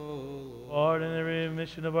this, O Lord. Pardon and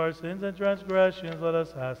remission of our sins and transgressions, let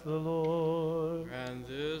us ask the Lord. And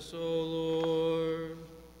this, O Lord.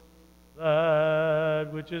 That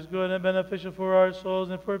which is good and beneficial for our souls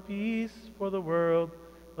and for peace for the world,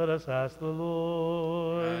 let us ask the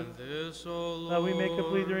Lord. And this, O Lord. That we may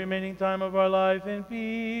complete the remaining time of our life in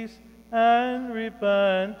peace and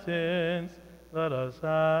repentance, let us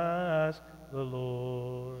ask the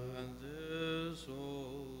Lord. And this, O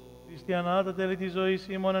Lord. Χριστιανά, τα τέλη της ζωής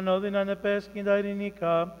ημών ανώδυνα ανεπέσχυντα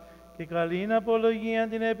ειρηνικά και καλήν απολογίαν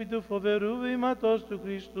την επί του φοβερού βήματος του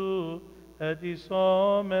Χριστού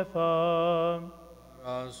ετισόμεθα.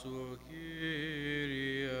 Παράσου,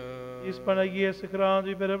 Κύριε. Εις Παναγίας εχράντου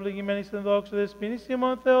υπερευλογημένης εν δόξου δεσποίνης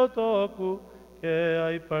ημών Θεοτόκου και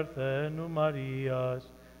αϊπαρθένου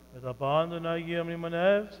Μαρίας, με τα πάντων Αγίων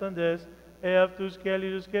μνημονεύσαντες, εαυτούς και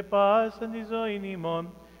αλλήλους και πάσαν τη ζωήν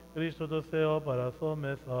ημών, Χριστό το Θεό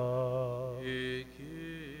παραθόμεθα.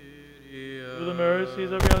 Through the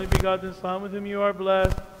mercies of your only begotten Son, with whom you are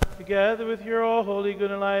blessed, together with your all holy,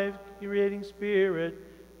 good and life-creating Spirit,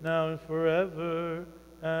 now and forever,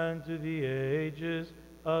 and to the ages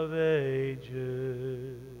of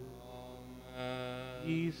ages. Amen.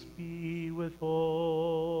 Peace be with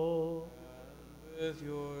all. With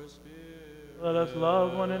your spirit. Let us love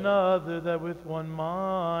one another, that with one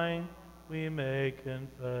mind we may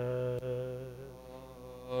confess.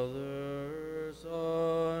 Father,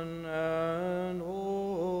 Son, and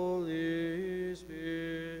Holy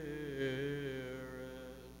Spirit,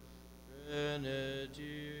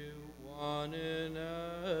 Trinity, one in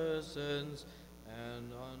essence and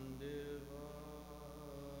undivided.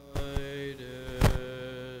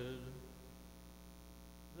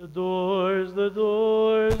 The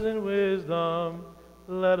doors in wisdom,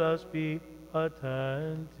 let us be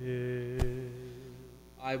attentive.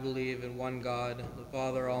 I believe in one God, the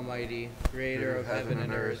Father Almighty, creator of heaven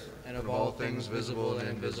and earth, and of all things visible and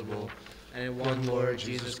invisible, and in one Lord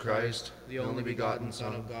Jesus Christ, the only begotten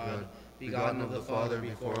Son of God, begotten of the Father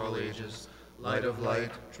before all ages, light of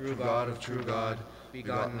light, true God of true God,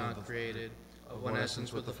 begotten not created, of one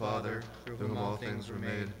essence with the Father, through whom all things were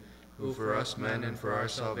made, who for us men and for our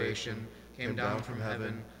salvation came down from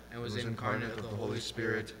heaven, and was incarnate of the Holy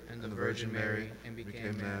Spirit and the Virgin Mary, and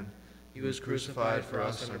became man. He was crucified for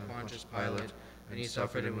us under Pontius Pilate, and he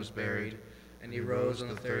suffered and was buried, and he rose on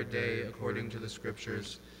the third day according to the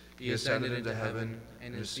Scriptures. He ascended into heaven,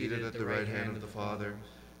 and is seated at the right hand of the Father,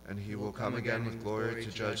 And he will come again with glory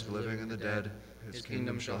to judge the living and the dead. his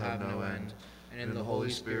kingdom shall have no end. And In the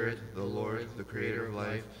Holy Spirit, the Lord, the creator of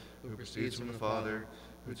life, who proceeds from the Father,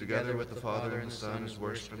 who together with the Father and the Son is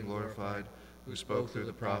worshipped and glorified, who spoke through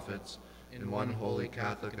the prophets, in one holy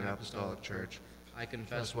Catholic and Apostolic Church, I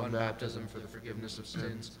confess one baptism for the forgiveness of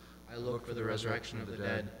sins. I look for the resurrection of the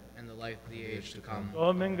dead and the life of the age to come.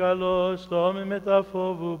 Τόμεν καλώς, τόμεν μετά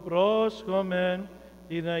φόβου πρόσχομεν,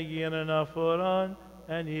 την Αγίαν αναφοράν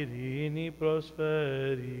εν ειρήνη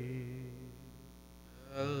προσφέρει.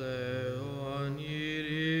 Eleon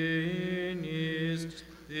irinis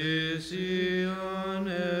thyssion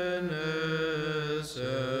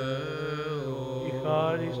eneseo. Η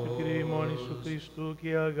χάρις του Κυρίου ημών Ιησού Χριστού και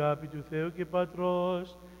η αγάπη του Θεού και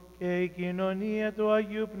Πατρός και η κοινωνία του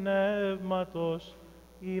Αγίου Πνεύματος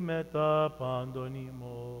ή μετά πάντων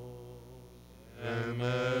ημών.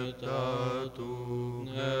 Μετά του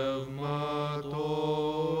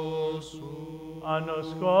πνεύματος σου.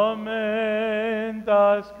 Ανοσχόμεν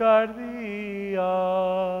τας καρδίας,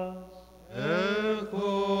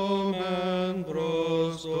 Έχομεν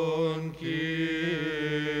προς τον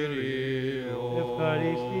Κύριο.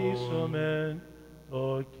 ευχαριστήσομεν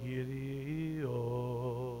το Κύριο.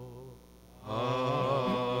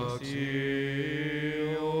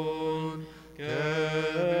 Αξίον και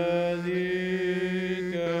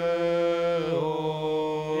δικαίων.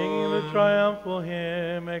 Singing the triumphal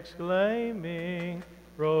hymn exclaiming,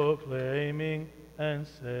 proclaiming, and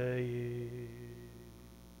saying,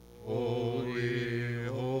 Holy,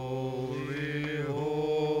 holy,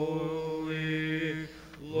 holy,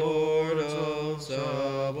 Lord of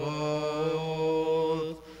Sabaoth,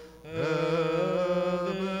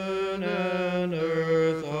 heaven and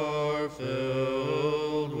earth are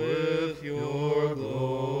filled with your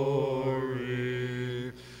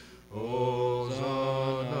glory.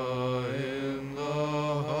 Hosanna in the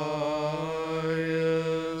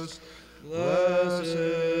highest. Blessed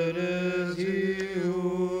is he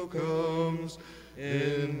who comes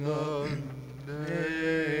in the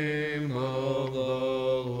name of the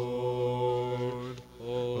Lord.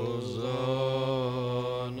 Hosanna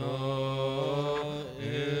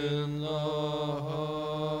in the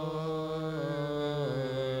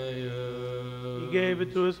highest. He gave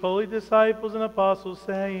it to his holy disciples and apostles,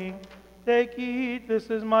 saying, Take, eat, this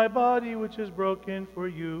is my body, which is broken for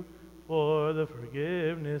you, for the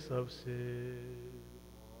forgiveness of sin.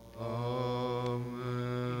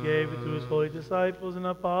 Amen. He gave it to his holy disciples and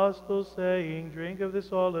apostles, saying, Drink of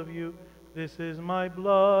this, all of you. This is my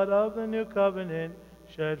blood of the new covenant,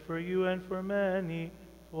 shed for you and for many,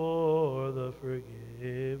 for the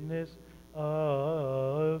forgiveness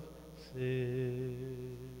of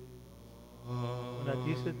sin. When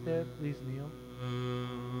atisete, please kneel.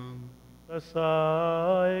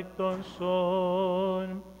 Kasaik ton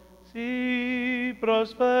son, si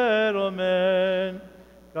prosperomen,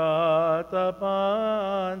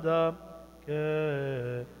 katapanda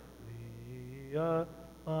ke via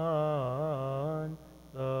anda.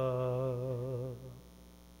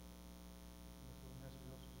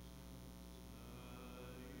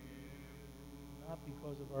 Not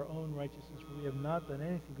because of our own righteousness, for we have not done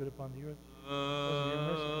anything good upon the earth. Because of your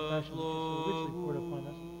mercy and compassion, which is so richly poured upon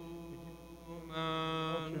us,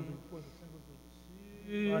 culture and bring forth the symbols of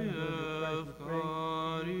God and Lord of Christ, we pray,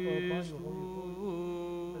 may fall upon you, Holy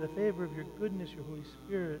Holy. By the favor of your goodness, your Holy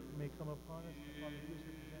Spirit may come upon us and upon the youth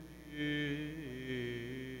represented.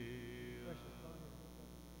 Precious body of Lord God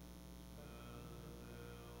and Savior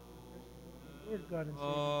Jesus Christ, amen.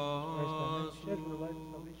 Shed for the life and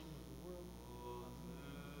salvation of the world.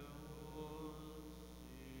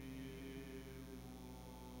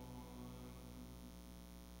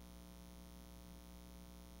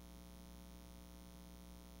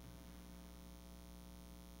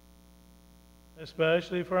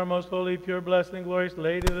 Especially for our most holy, pure, blessed, and glorious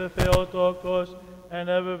Lady, the Theotokos, and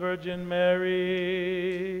ever Virgin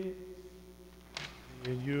Mary.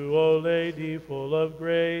 In you, O Lady, full of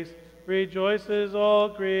grace, rejoices all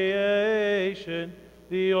creation,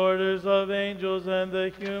 the orders of angels and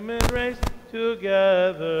the human race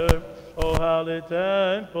together. O hallowed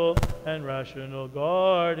temple and rational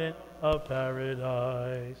garden of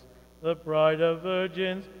paradise, the pride of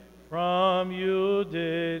virgins, from you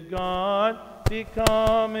did God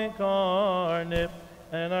become incarnate,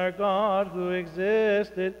 and our God who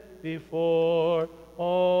existed before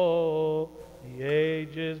all the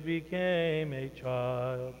ages became a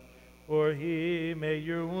child. For he made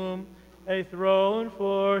your womb a throne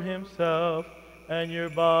for himself, and your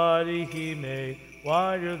body he made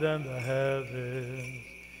wider than the heavens.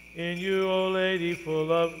 In you, O Lady,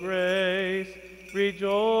 full of grace,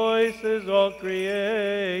 rejoices all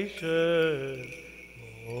creation.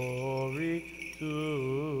 Glory to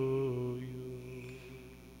you.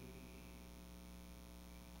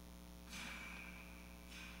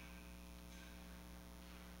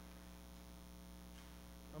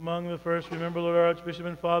 Among the first, remember, Lord, our Archbishop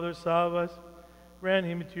and Father Savas. Grant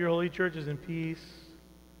him to your holy churches in peace,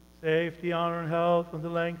 safety, honor, and health, and the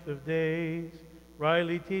length of days,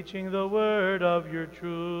 rightly teaching the word of your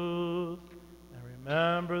truth. And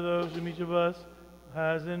remember those whom each of us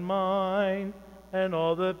has in mind, and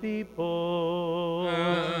all the people.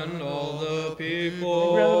 And all the people.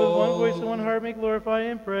 And grant that with one voice and one heart may glorify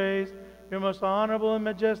and praise your most honorable and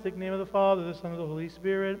majestic name of the Father, the Son, and the Holy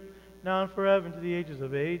Spirit, now and forever, into the ages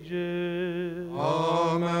of ages.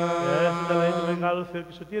 Amen.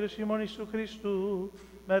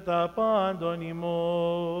 Μετά πάντων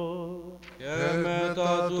ημών. Και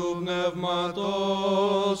μετά του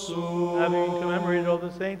πνεύματός σου. Having commemorated all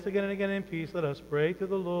the saints again and again in peace, let us pray to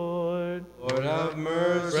the Lord. Lord, have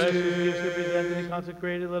mercy. Precious gifts represented and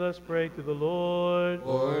consecrated, let us pray to the Lord.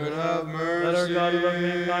 Lord, have mercy. Let our God who loves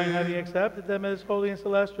mankind, having accepted them as holy and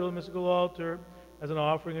celestial and mystical altar, as an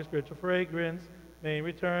offering of spiritual fragrance, may in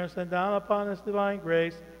return send down upon us divine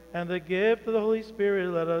grace and the gift of the Holy Spirit,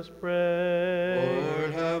 let us pray.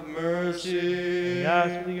 Lord, have mercy. We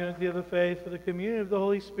ask for the unity of the faith, for the communion of the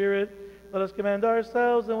Holy Spirit. Let us commend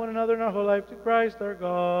ourselves and one another in our whole life to Christ our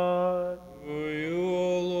God. to you,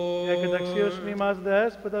 O Και καταξίωσον Lord. ημάς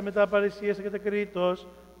δέσποτα μετά παρησίασα κατά Κρήτος,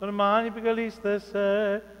 τον μάνι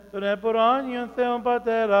επικαλείστεσαι, τον εποράνιον Θεόν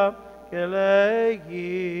Πατέρα, και λέγει.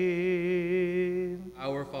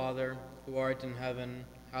 Our Father, who art in heaven,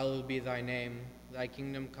 hallowed be thy name. Thy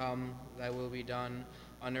kingdom come, thy will be done,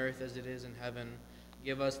 on earth as it is in heaven.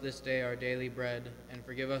 Give us this day our daily bread, and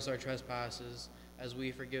forgive us our trespasses, as we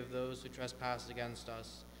forgive those who trespass against us.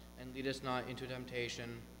 And lead us not into temptation,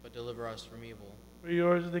 but deliver us from evil. For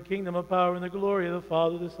yours is the kingdom, the power, and the glory of the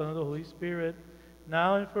Father, the Son, and the Holy Spirit, now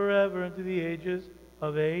and forever, and to the ages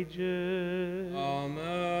of ages.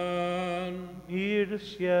 Amen.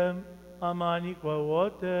 Irsiem amani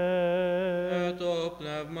quaote. Και το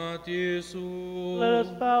πνεύματι σου. Let us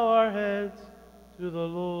bow our heads to the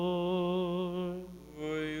Lord.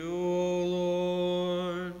 To you, O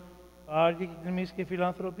Lord. Άρκε και τιμής και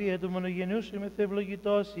φιλανθρωπία του μονογενού σου με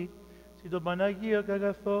θευλογητώσει, συν τον Παναγίο και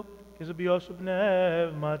αγαθό και στον Υιό σου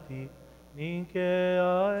πνεύματι, νυν και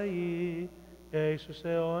αεί, και εις τους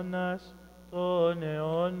αιώνας των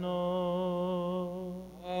αιώνων.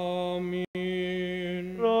 Αμήν.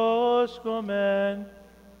 Πρόσκομεν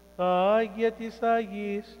τα Άγια της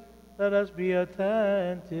Αγής, let us be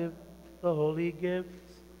attentive to the holy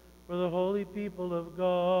gifts for the holy people of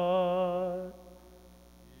God.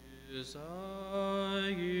 Εις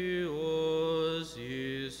Άγιος,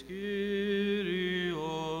 εις Κύριος,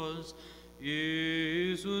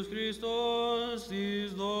 Ιησούς Χριστός,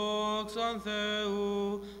 εις δόξαν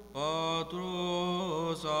Θεού,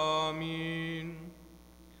 Πατρός, αμήν.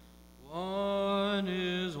 One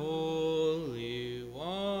is holy,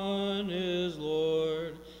 one is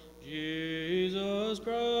Lord, Jesus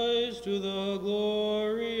Christ, to the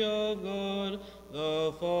glory of God,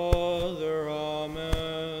 the Father,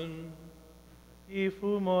 amen.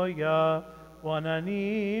 Ifu moja,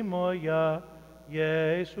 wanani moja,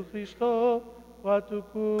 Jesu Christo,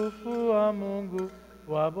 watukufu wa Mungu,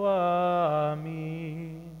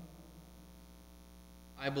 amin.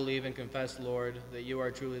 I believe and confess, Lord, that you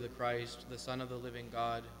are truly the Christ, the Son of the living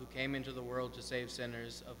God, who came into the world to save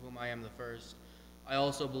sinners, of whom I am the first. I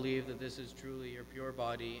also believe that this is truly your pure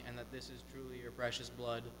body, and that this is truly your precious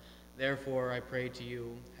blood. Therefore, I pray to you,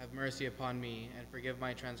 have mercy upon me, and forgive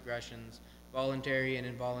my transgressions, voluntary and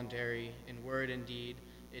involuntary, in word and deed,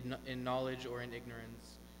 in knowledge or in ignorance,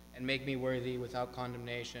 and make me worthy without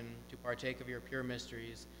condemnation to partake of your pure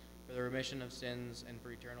mysteries, for the remission of sins and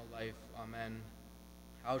for eternal life. Amen.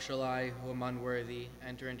 How shall I, who am unworthy,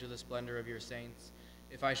 enter into the splendor of your saints?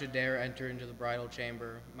 If I should dare enter into the bridal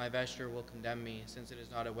chamber, my vesture will condemn me, since it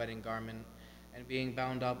is not a wedding garment, and being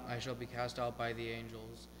bound up, I shall be cast out by the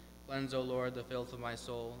angels. Cleanse, O Lord, the filth of my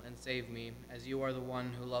soul, and save me, as you are the one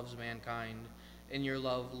who loves mankind. In your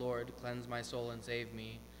love, Lord, cleanse my soul and save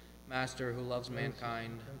me. Master, who loves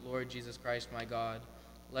mankind, Lord Jesus Christ, my God,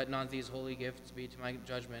 let not these holy gifts be to my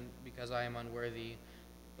judgment, because I am unworthy,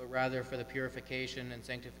 but rather for the purification and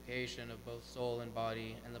sanctification of both soul and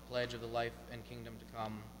body, and the pledge of the life and kingdom to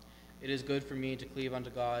come. It is good for me to cleave unto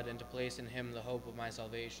God, and to place in him the hope of my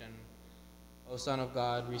salvation. O Son of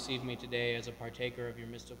God, receive me today as a partaker of your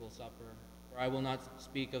mystical supper, for I will not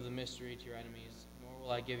speak of the mystery to your enemies, nor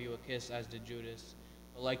will I give you a kiss as did Judas,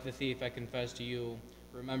 but like the thief I confess to you,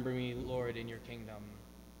 remember me, Lord, in your kingdom.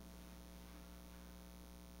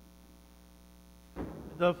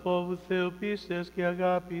 Τα φόβου Θεού πίστεως και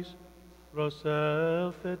αγάπης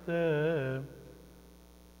προσέλθετε.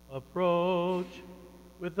 Approach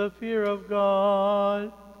with the fear of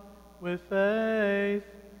God, with faith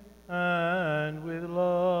and with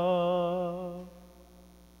love.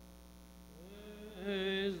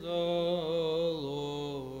 Praise the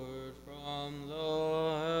Lord from the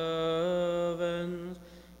heavens.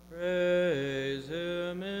 Praise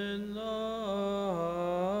him in the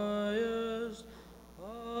highest.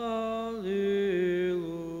 Hallelujah.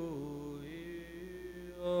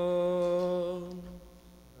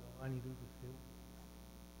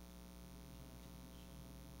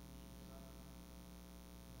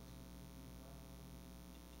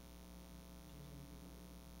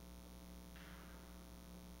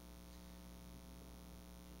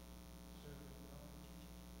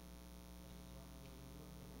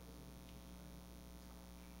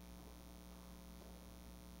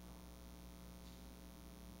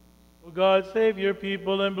 O God, save your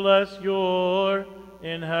people and bless your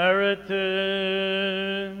inheritance.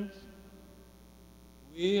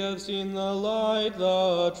 We have seen the light,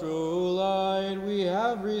 the true light. We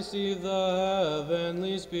have received the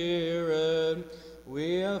heavenly Spirit. We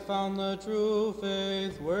have found the true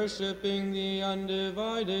faith, worshiping the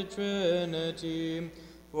undivided Trinity.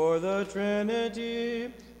 For the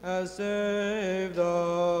Trinity has saved us.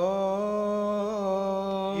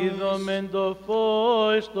 Είδομεν το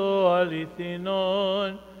φως το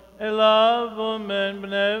αληθινόν, ελάβομεν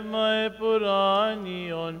πνεύμα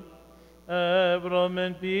επουράνιον,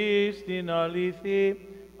 εύρωμεν πίστην αληθή,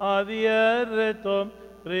 αδιέρετο,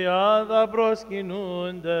 τριάδα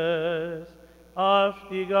προσκυνούντες,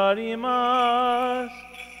 αυτή γαρ ημάς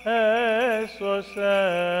έσωσε.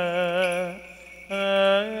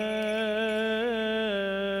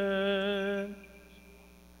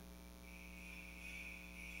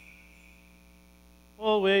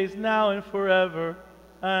 Always, now, and forever,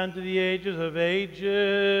 and to the ages of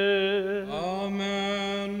ages.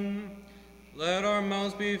 Amen. Let our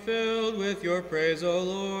mouths be filled with your praise, O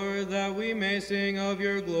Lord, that we may sing of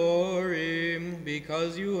your glory,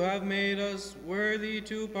 because you have made us worthy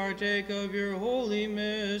to partake of your holy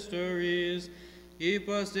mysteries. Keep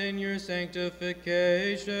us in your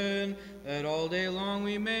sanctification, that all day long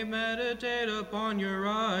we may meditate upon your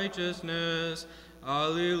righteousness.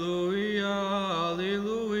 Alleluia,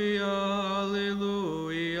 alleluia,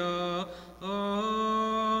 alleluia.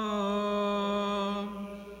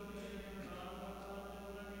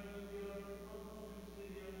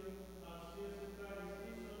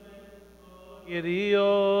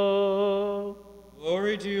 Kyrio.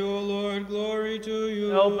 Glory to you, O Lord, glory to you.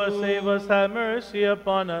 Help us, save us, have mercy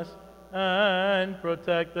upon us, and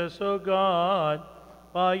protect us, O God,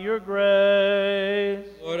 by your grace.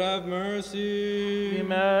 Lord, have mercy.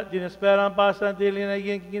 Την εσπέραν πάσα τη Ελλήνα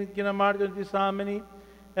και να μάρτυρον της άμενη,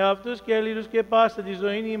 εαυτούς και αλλήλους και πάσα τη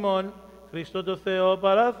ζωήν ημών, Χριστό το Θεό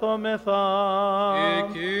παραθόμεθα.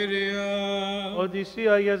 Κύριε. Ότι εσύ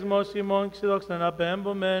αγιασμός ημών ξεδόξαν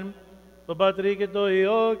απέμπομεν, το Πατρί και το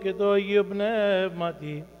Υιό και το Αγίο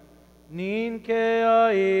Πνεύματι, νυν και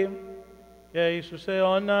αεί, και εις τους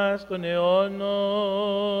αιώνας των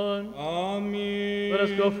αιώνων. Amen. Let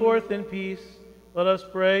us go forth in peace. Let us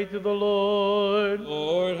pray to the Lord.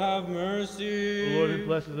 Lord, have mercy. The Lord who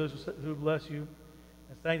blesses those who bless you,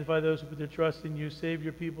 and sanctify those who put their trust in you. Save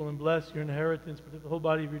your people and bless your inheritance. Protect the whole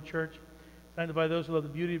body of your church. Sanctify those who love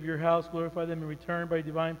the beauty of your house. Glorify them in return by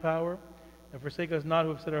divine power. And forsake us not who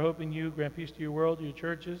have set our hope in you. Grant peace to your world, to your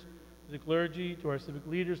churches, to the clergy, to our civic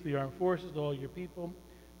leaders, to the armed forces, to all your people.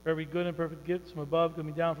 For every good and perfect gift from above,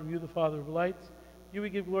 coming down from you, the Father of lights. You we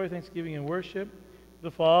give glory, thanksgiving, and worship. To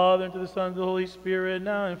the Father, and to the Son, and to the Holy Spirit,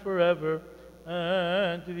 now and forever,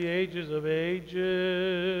 and to the ages of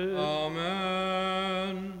ages.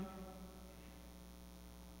 Amen.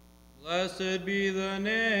 Blessed be the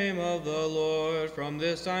name of the Lord from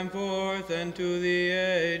this time forth and to the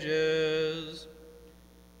ages.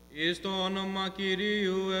 Εις το όνομα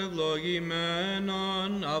Κυρίου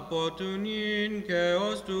ευλογημένον από του νυν και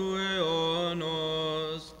ως του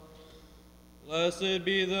αιώνος. Blessed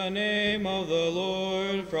be the name of the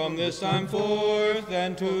Lord from this time forth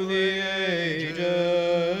and to the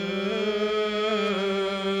ages.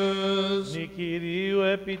 Νη Κυρίου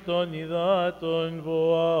επί των υδάτων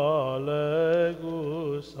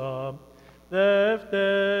βοαλεγούσα,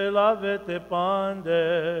 δεύτε λάβετε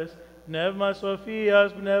πάντες, πνεύμα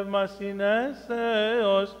σοφίας, πνεύμα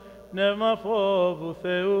συνέσεως, πνεύμα φόβου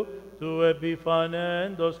Θεού, του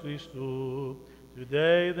επιφανέντος Χριστού.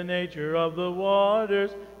 Today the nature of the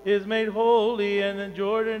waters is made holy, and the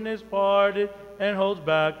Jordan is parted and holds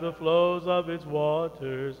back the flows of its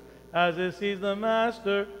waters, as it sees the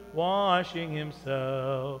Master washing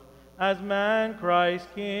himself. As man, Christ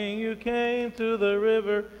King, you came to the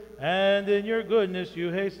river, and in your goodness you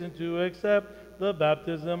hastened to accept the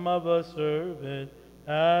baptism of a servant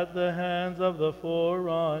at the hands of the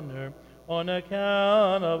forerunner, on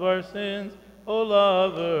account of our sins, O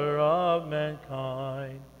lover of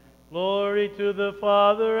mankind. Glory to the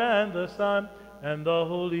Father, and the Son, and the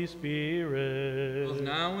Holy Spirit. Both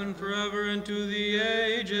now and forever, and to the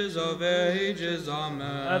ages of ages.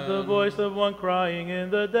 Amen. At the voice of one crying in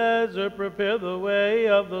the desert, prepare the way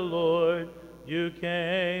of the Lord. You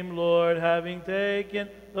came, Lord, having taken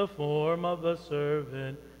the form of a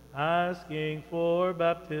servant, asking for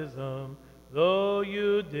baptism, though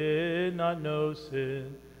you did not know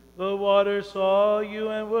sin. The waters saw you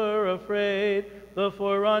and were afraid. The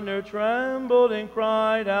forerunner trembled and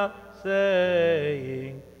cried out,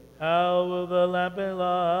 saying, how will the lamp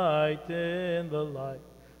enlighten the light?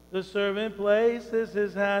 The servant places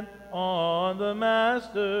his hand on the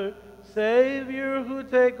Master. Savior, who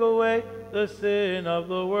take away the sin of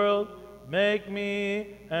the world, make me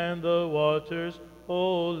and the waters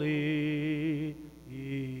holy.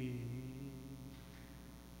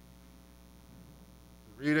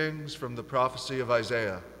 Readings from the prophecy of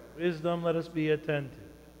Isaiah. Wisdom, let us be attentive.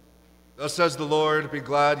 Thus says the Lord, be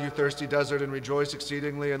glad, you thirsty desert, and rejoice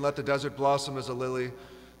exceedingly, and let the desert blossom as a lily.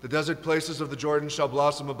 The desert places of the Jordan shall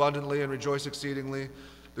blossom abundantly and rejoice exceedingly.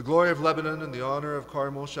 The glory of Lebanon and the honor of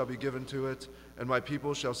Carmel shall be given to it, and my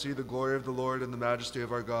people shall see the glory of the Lord and the majesty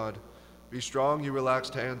of our God. Be strong, you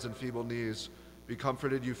relaxed hands and feeble knees. Be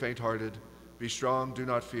comforted, you faint-hearted. Be strong, do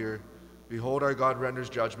not fear. Behold, our God renders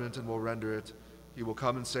judgment and will render it. He will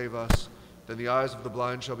come and save us. Then the eyes of the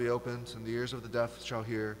blind shall be opened, and the ears of the deaf shall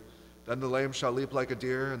hear. Then the lame shall leap like a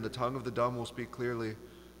deer, and the tongue of the dumb will speak clearly.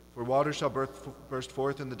 For waters shall burst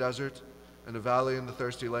forth in the desert, and a valley in the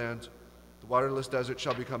thirsty land. The waterless desert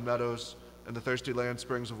shall become meadows, and the thirsty land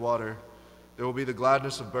springs of water. There will be the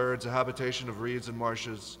gladness of birds, a habitation of reeds and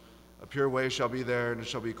marshes. A pure way shall be there, and it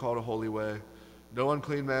shall be called a holy way. No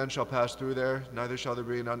unclean man shall pass through there, neither shall there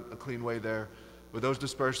be an unclean way there. But those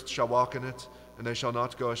dispersed shall walk in it, and they shall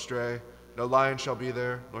not go astray. No lion shall be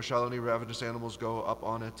there, nor shall any ravenous animals go up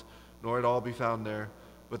on it, nor at all be found there.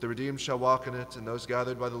 But the redeemed shall walk in it, and those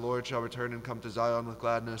gathered by the Lord shall return and come to Zion with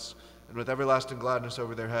gladness, and with everlasting gladness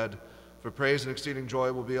over their head. For praise and exceeding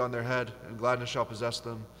joy will be on their head, and gladness shall possess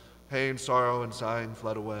them. Pain, sorrow, and sighing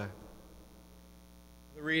fled away.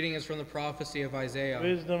 The reading is from the prophecy of Isaiah.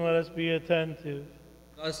 Wisdom, let us be attentive.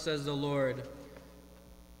 Thus says the Lord,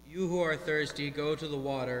 you who are thirsty, go to the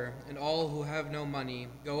water, and all who have no money,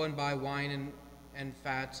 go and buy wine and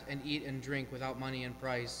fat, and eat and drink without money and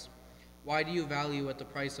price. Why do you value at the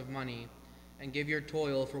price of money, and give your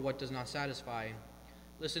toil for what does not satisfy?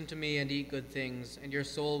 Listen to me and eat good things, and your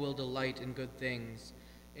soul will delight in good things.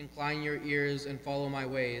 Incline your ears and follow my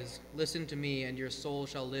ways. Listen to me, and your soul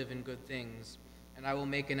shall live in good things. And I will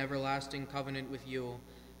make an everlasting covenant with you,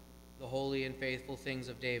 the holy and faithful things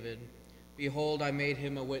of David. Behold, I made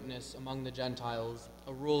him a witness among the Gentiles,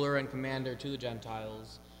 a ruler and commander to the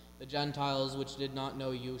Gentiles. The Gentiles which did not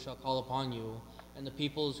know you shall call upon you, and the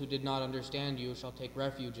peoples who did not understand you shall take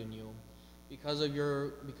refuge in you. Because of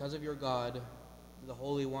your God, the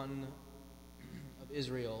Holy One of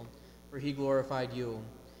Israel, for he glorified you.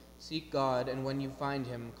 Seek God, and when you find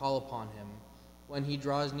him, call upon him. When he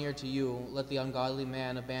draws near to you, let the ungodly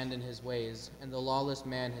man abandon his ways, and the lawless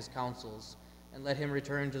man his counsels, and let him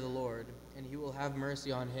return to the Lord, and he will have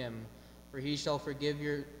mercy on him, for he shall forgive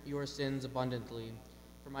your sins abundantly.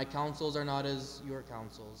 For my counsels are not as your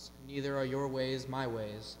counsels, neither are your ways my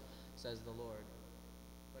ways, says the Lord.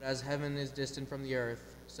 But as heaven is distant from the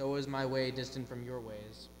earth, so is my way distant from your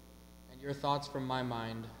ways, and your thoughts from my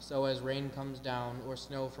mind. So as rain comes down, or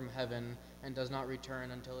snow from heaven, and does not return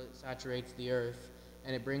until it saturates the earth,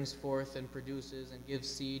 and it brings forth and produces and gives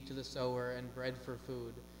seed to the sower and bread for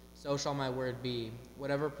food, so shall my word be.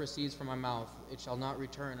 Whatever proceeds from my mouth, it shall not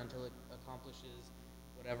return until it accomplishes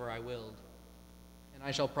whatever I willed. And I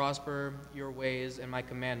shall prosper your ways and my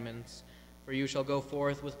commandments, for you shall go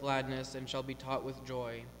forth with gladness and shall be taught with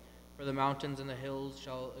joy. For the mountains and the hills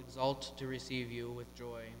shall exult to receive you with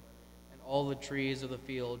joy, and all the trees of the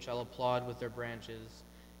field shall applaud with their branches.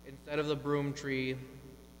 Instead of the broom tree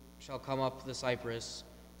shall come up the cypress,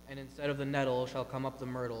 and instead of the nettle shall come up the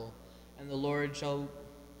myrtle, and the Lord shall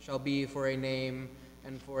be for a name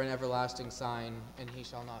and for an everlasting sign, and he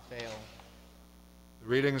shall not fail. The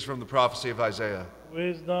reading is from the prophecy of Isaiah.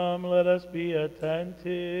 Wisdom, let us be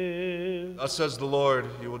attentive. Thus says the Lord,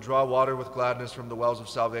 you will draw water with gladness from the wells of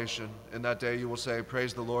salvation. In that day you will say,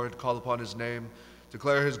 praise the Lord, call upon his name,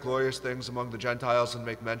 declare his glorious things among the Gentiles, and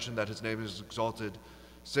make mention that his name is exalted.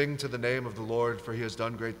 Sing to the name of the Lord, for he has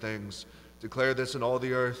done great things. Declare this in all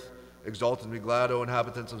the earth. Exult and be glad, O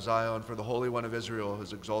inhabitants of Zion, for the Holy One of Israel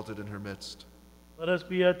is exalted in her midst. Let us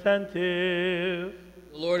be attentive.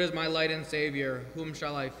 The Lord is my light and Savior. Whom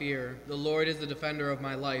shall I fear? The Lord is the defender of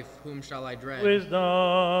my life. Whom shall I dread?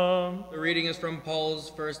 Wisdom. The reading is from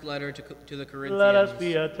Paul's first letter to the Corinthians. Let us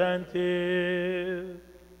be attentive.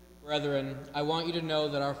 Brethren, I want you to know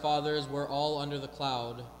that our fathers were all under the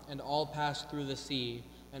cloud, and all passed through the sea,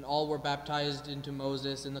 and all were baptized into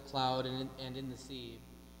Moses in the cloud and in the sea.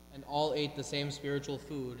 And all ate the same spiritual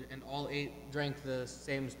food, and all drank the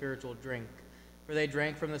same spiritual drink. For they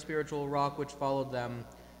drank from the spiritual rock which followed them,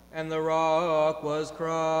 and the rock was Christ.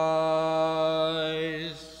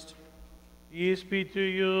 Peace be to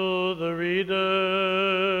you, the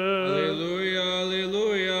reader. Alleluia,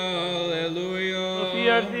 alleluia, alleluia.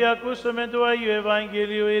 Fiarti acusame tu Aiu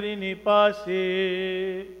Evangeliu irini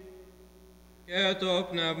pasi. Και το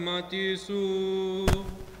πνεύματι σου.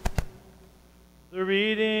 The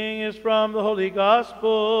reading is from the Holy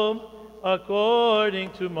Gospel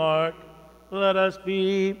according to Mark. Let us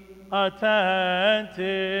be attentive.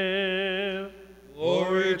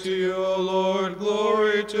 Glory to you, O Lord,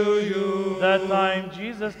 glory to you. that time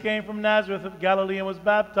Jesus came from Nazareth of Galilee and was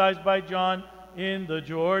baptized by John in the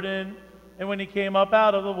Jordan. And when he came up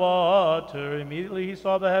out of the water, immediately he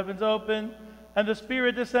saw the heavens open, and the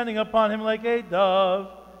Spirit descending upon him like a dove.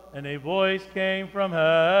 And a voice came from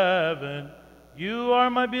heaven, "You are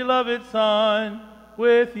my beloved Son,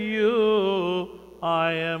 with you I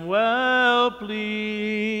am well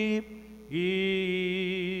pleased."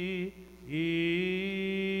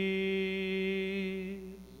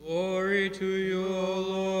 Glory to you, O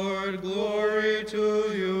Lord, glory to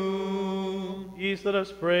you. Peace, let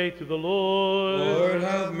us pray to the Lord. Lord,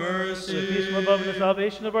 have mercy. The peace from above and the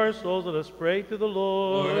salvation of our souls, let us pray to the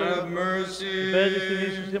Lord. Lord, have mercy. Πέδεις την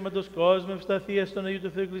ίσου σήματος κόσμου, ευσταθίας των Αγίου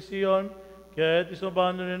του Θεού Εκκλησίων, και της των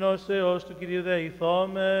πάντων ενώσεως του Κυρίου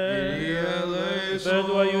δεηθώμε. Kyrie Υπέρ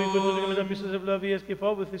του Αγίου eleison. Οικοτού και μεταπίστας ευλαβίας και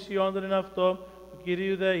φόβου θυσιόντων εν αυτό, του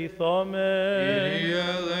Κυρίου δεηθώμε.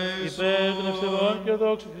 Kyrie Υπέρ των ευσεβών και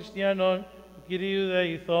ορθόδοξων χριστιανών, του Κυρίου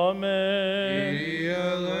δεηθώμε.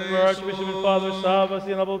 For our Archbishop and Father Savas,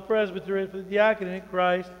 the Honorable Presbytery, for the diaconate in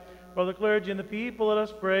Christ, for the clergy and the people, let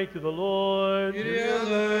us pray to the Lord.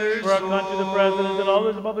 For our country, the President, and all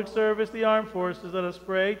those in public service, the armed forces, let us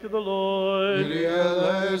pray to the Lord.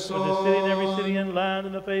 For the city and every city and land,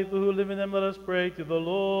 and the faithful who live in them, let us pray to the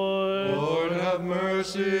Lord. Lord, have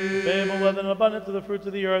mercy. Favorable weather and abundance of the fruits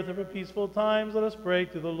of the earth, and for peaceful times, let us pray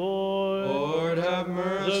to the Lord. Lord, have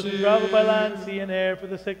Those who mercy. travel by land, sea, and air, for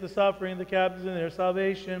the sick, the suffering, the captives, and their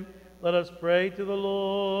salvation, let us pray to the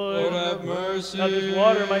Lord. Lord, have mercy. That this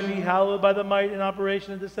water might be hallowed by the might and operation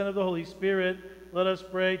and descent of the Holy Spirit, let us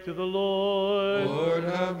pray to the Lord. Lord,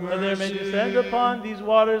 have mercy. That there may descend upon these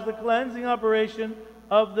waters the cleansing operation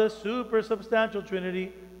of the supersubstantial Trinity,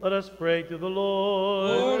 let us pray to the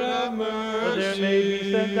Lord. Lord, have mercy. That there may be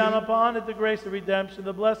sent down upon it the grace of redemption,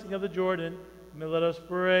 the blessing of the Jordan. Let us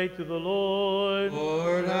pray to the Lord.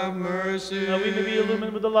 Lord, have mercy. That we may be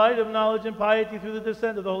illumined with the light of knowledge and piety through the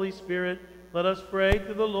descent of the Holy Spirit, let us pray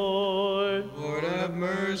to the Lord. Lord, have That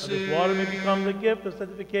mercy. this water may become the gift of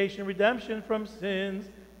sanctification, redemption from sins,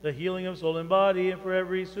 the healing of soul and body, and for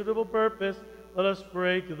every suitable purpose, let us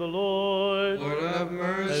pray to the Lord. Lord, have That it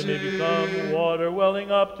mercy. may become water welling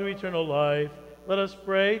up to eternal life, let us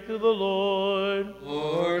pray to the Lord.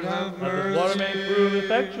 Lord, have That this water may prove mercy.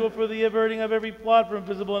 effectual for the averting of every plot from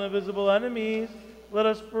visible and invisible enemies, let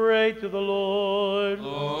us pray to the Lord.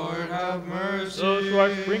 Lord, have mercy. Those who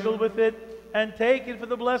are sprinkled with it and take it for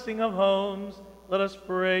the blessing of homes, let us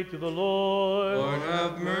pray to the Lord. Lord,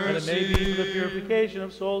 have That it may be for the mercy. purification of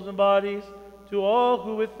souls and bodies. To all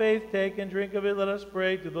who with faith take and drink of it, let us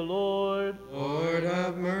pray to the Lord. Lord,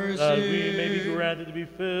 have mercy. That we may be granted to be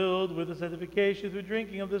filled with the sanctification through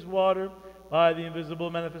drinking of this water by the invisible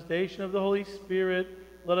manifestation of the Holy Spirit,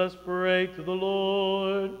 let us pray to the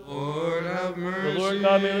Lord. Lord, have mercy. The Lord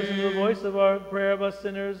God may listen to the voice of our prayer of us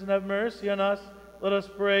sinners and have mercy on us. Let us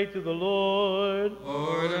pray to the Lord.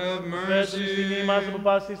 Lord, have Πέτρι στην mercy. ημάς από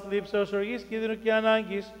πάσης θλίψεως οργής κίνδυνου και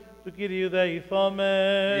ανάγκης του Κυρίου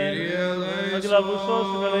δεηθώμεν. Kyrie Αγιλαβουσός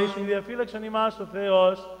την eleison. ελέησον διαφύλαξον ημάς ο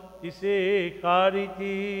Θεός, της η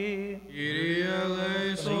χάρητη. Kyrie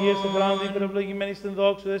Αγίες του χρόνου eleison. υπερευλογημένης στην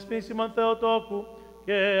δόξου δεσπίσιμον Θεοτόκου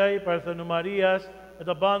και αϊπαρθενού Μαρίας, με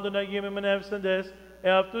τα πάντων Αγίων μεμενεύσαντες,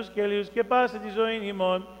 εαυτούς και ελίους και πάση τη ζωή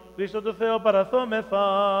ημών, Χριστό το Θεό παραθόμεθα.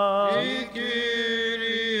 Kyrie.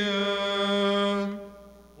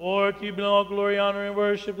 For to you belong all glory, honor, and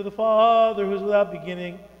worship to the Father, who is without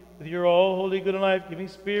beginning, with your all holy, good, and life-giving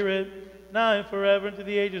Spirit, now and forever, and to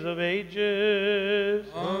the ages of ages.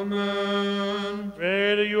 Amen.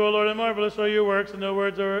 Great are you, O Lord, and marvelous are your works, and no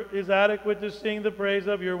words is adequate to sing the praise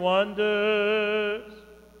of your wonders.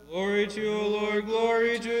 Glory to you, O Lord,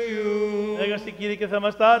 glory to you. Έγαστη Κύριε και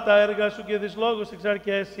θαυμαστά τα έργα σου και δις λόγους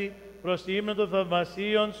εξαρκέσει, προς ύμνο των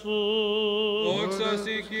θαυμασίων σου. Δόξα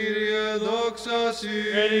σοι, Κύριε, δόξα σοι.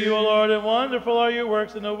 Great are you, O Lord, and wonderful are your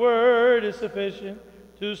works, and no word is sufficient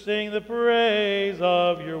to sing the praise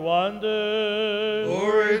of your wonders.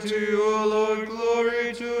 Glory to you, O Lord, glory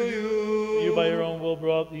to you. You by your own will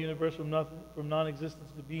brought the universe from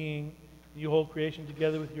non-existence to being. You hold creation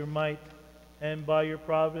together with your might, and by your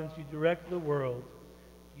providence you direct the world.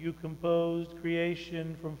 You composed creation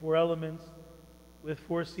from 4 elements. With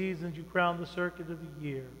 4 seasons you crown the circuit of the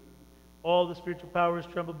year. All the spiritual powers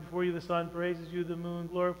tremble before you. The sun praises you. The moon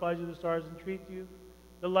glorifies you. The stars entreat you.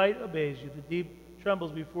 The light obeys you. The deep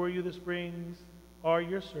trembles before you. The springs are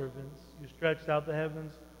your servants. You stretched out the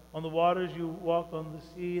heavens. On the waters you walked on the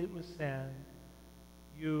sea. It was sand.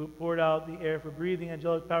 You poured out the air for breathing.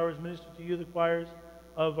 Angelic powers minister to you. The choirs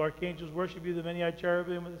of archangels worship you. The many-eyed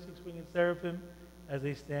cherubim with the 6-winged seraphim, as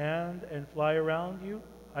they stand and fly around you,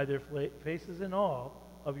 hide their faces in awe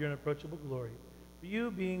of your unapproachable glory. For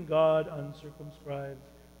you, being God uncircumscribed,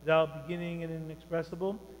 without beginning and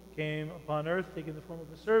inexpressible, came upon earth, taking the form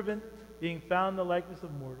of a servant, being found in the likeness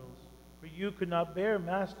of mortals. For you could not bear,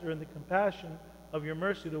 Master, in the compassion of your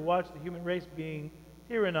mercy to watch the human race being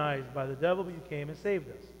tyrannized by the devil, but you came and saved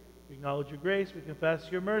us. We acknowledge your grace, we confess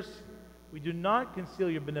your mercy. We do not conceal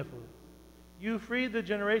your benevolence. You freed the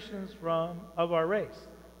generations of our race.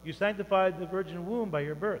 You sanctified the virgin womb by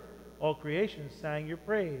your birth. All creation sang your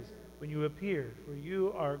praise when you appeared. For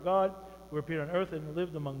you are God who appeared on earth and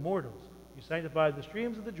lived among mortals. You sanctified the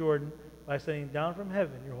streams of the Jordan by sending down from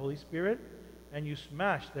heaven your Holy Spirit, and you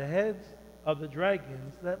smashed the heads of the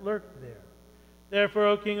dragons that lurked there. Therefore,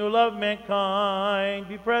 O King who loved mankind,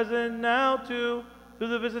 be present now too through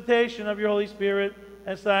the visitation of your Holy Spirit,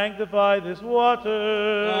 and sanctify this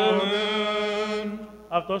water. Amen.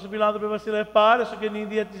 Αυτός ο φιλάνθρωπε βασιλεύ πάρε σου και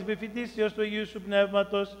νύδια της επιφυτίσεως του Αγίου σου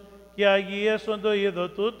Πνεύματος και αγίασον το είδο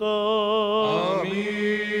τούτο.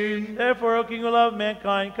 Amen. Therefore, O King who loved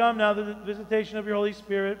mankind, come now to the visitation of your Holy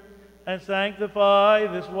Spirit, and sanctify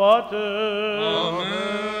this water.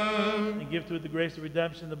 Amen. And give to it the grace of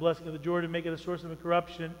redemption, the blessing of the Jordan, make it a source of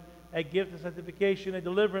incorruption, a gift of sanctification, a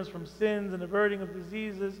deliverance from sins, and averting of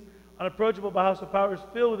diseases, unapproachable by house of powers,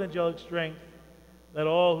 filled with angelic strength. Let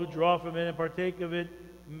all who draw from it and partake of it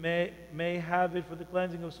may have it for the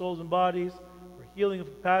cleansing of souls and bodies, for healing of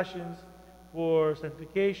passions, for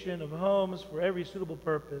sanctification of homes, for every suitable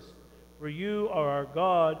purpose. For you are our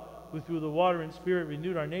God, who through the water and Spirit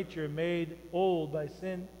renewed our nature, made old by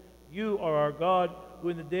sin. You are our God, who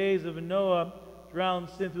in the days of Noah drowned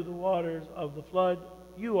sin through the waters of the flood.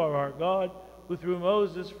 You are our God, who through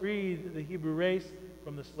Moses freed the Hebrew race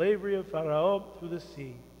from the slavery of Pharaoh through the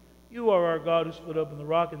sea. You are our God, who split open the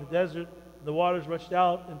rock in the desert, and the waters rushed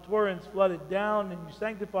out, and torrents flooded down, and you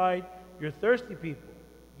sanctified your thirsty people.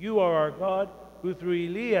 You are our God, who through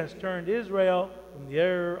Elias turned Israel from the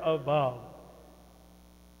error of Baal.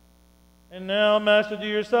 And now, Master, do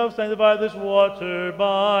yourself sanctify this water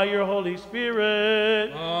by your Holy Spirit.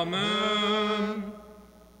 Amen.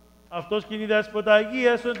 Αυτός κοινή δέσποτα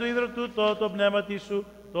αγίασον του ίδρου τούτο το πνεύματι σου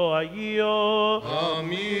το Αγίο.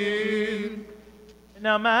 Amen. And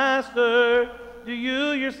now, Master, do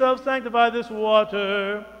you yourself sanctify this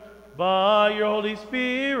water by your Holy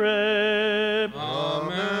Spirit.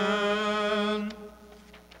 Amen.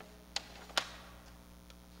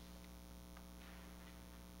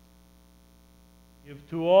 Give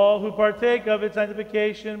to all who partake of it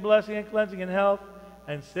sanctification, blessing, and cleansing, and health,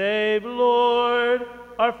 and save, Lord,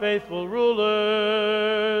 our faithful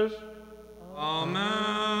rulers.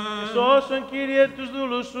 Amen. Σώσον, Κύριε, τους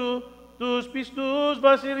δούλους σου, τους πιστούς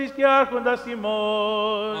βασιλείς και άρχοντας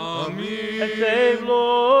ημών. Amen. And save,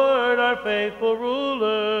 Lord, our faithful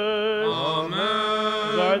rulers.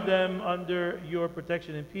 Amen. Guard them under your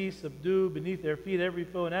protection and peace. Subdue beneath their feet every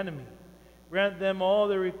foe and enemy. Grant them all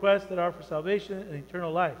their requests that are for salvation and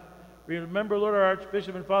eternal life. Remember, Lord, our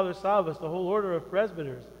Archbishop and Father Salvus, the whole order of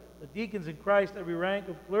presbyters, the deacons in Christ, every rank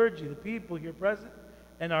of clergy, the people here present,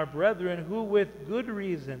 and our brethren who with good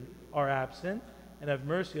reason are absent, and have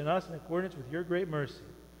mercy on us in accordance with your great mercy,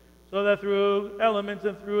 so that through elements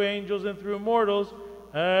and through angels and through mortals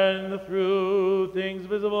and through things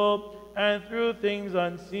visible and through things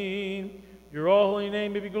unseen, your all-holy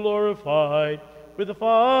name may be glorified with the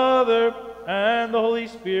Father and the Holy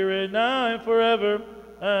Spirit, now and forever,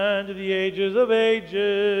 and to the ages of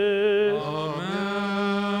ages.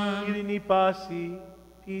 Amen. Irini pasi,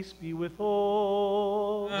 peace be with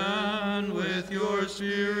all. And with your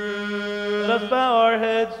spirit. Let us bow our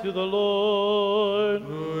heads to the Lord.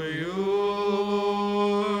 To you,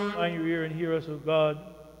 Lord. Incline your ear and hear us, O God,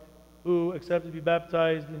 who accepted to be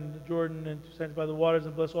baptized in the Jordan and to sanctify the waters,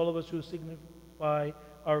 and bless all of us who signify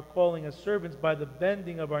our calling as servants by the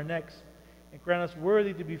bending of our necks, and grant us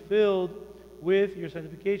worthy to be filled with your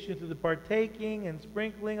sanctification through the partaking and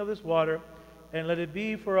sprinkling of this water, and let it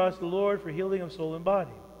be for us, Lord, for healing of soul and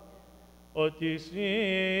body. Ότι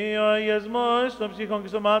εσύ ο αγιασμός των ψυχών και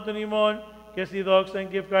σωμάτων ημών και στη δόξα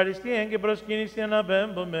και ευχαριστία και προσκύνηση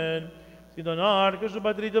αναπέμπομεν στην τον άρκο σου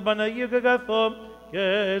Πατρί τον Παναγίου και αγαθό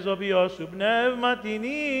και ζωοποιό σου πνεύματι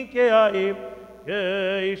νικαιαή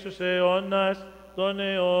και Ιησούς αιώνας των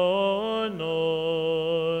αιώνων.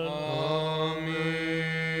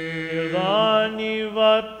 Αμήν. Δάνει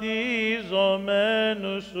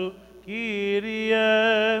βαπτιζομένου σου,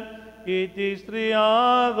 Κύριε, ή της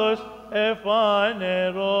Τριάδος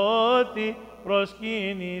εφανερώτη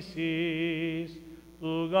προσκύνησης,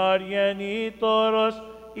 του γαργενήτωρος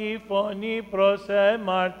η φωνή προς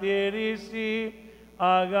εμαρτυρήσει,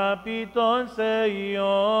 αγαπητών σε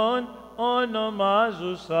Υιόν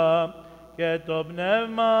ονομάζουσα, και το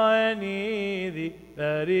πνεύμα εν είδη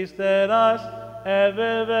περιστεράς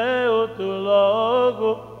εβεβαίου του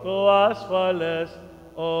λόγου το ασφαλές,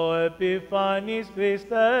 ο επιφανής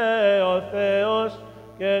Χριστέ ο Θεός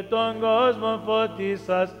και τον κόσμο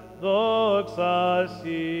φωτίσας δόξα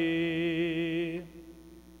Συ.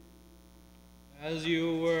 As you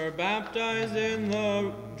were baptized in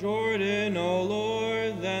the Jordan, O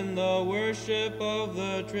Lord, then the worship of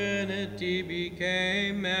the Trinity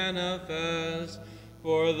became manifest.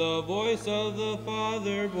 For the voice of the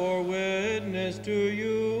Father bore witness to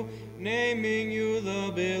you, naming you the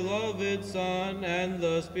beloved Son, and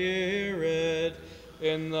the Spirit,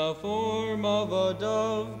 in the form of a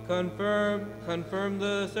dove, confirmed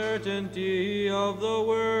the certainty of the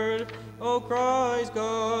Word, O Christ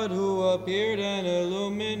God, who appeared and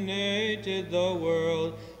illuminated the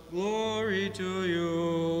world. Glory to you.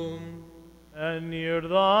 Εν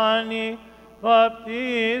Ιορδάνη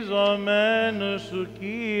βαπτίζομενος σου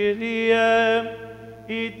Κύριε,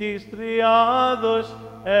 ή της Τριάδος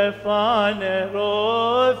εφανερώθη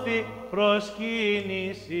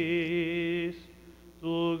προσκύνησης.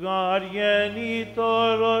 Του γαρ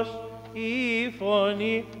γεννήτωρος η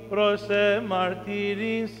φωνή προς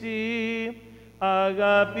εμαρτύρυνση,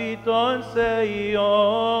 αγαπητόν σε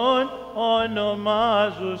Υιόν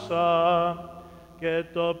ονομάζουσα, και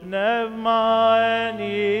το πνεύμα εν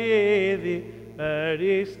είδη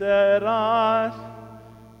περιστεράς,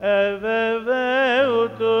 εβεβαίου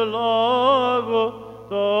του λόγου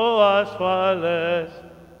το ασφαλές,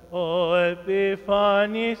 ο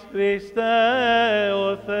επιφανής Χριστέ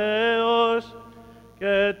ο Θεός,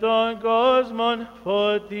 και τον κόσμον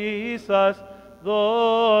φωτίσας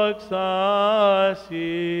δόξα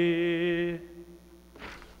Συ.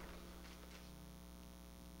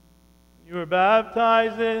 You were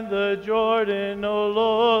baptized in the Jordan, O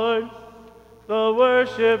Lord. The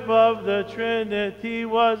worship of the Trinity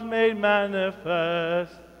was made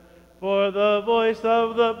manifest, for the voice of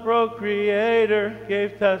the Procreator gave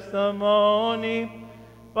testimony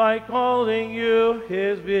by calling you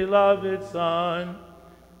his beloved Son,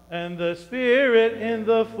 and the Spirit in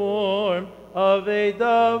the form of a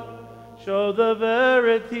dove showed the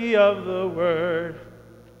verity of the Word.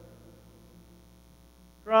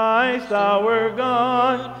 Christ our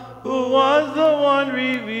God, who was the one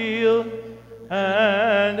revealed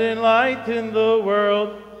and enlightened the world,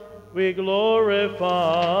 we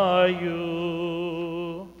glorify you.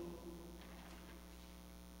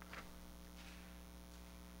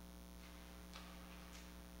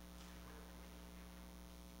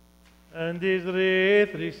 Εν της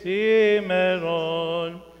ρήθρης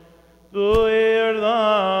σήμερον του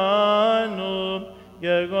Ιορδάνου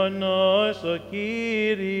γεγονός ο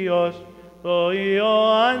Κύριος το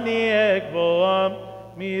Ιωάννη εκβοάμ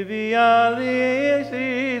μη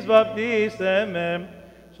διαλύσεις βαπτίστε με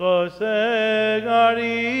σώσε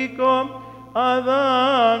γαρίκο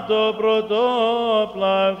Αδάμ το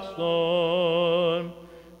πρωτοπλαυστον.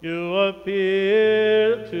 You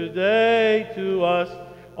appear today to us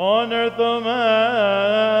on earth, O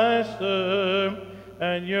Master,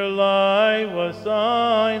 and your light was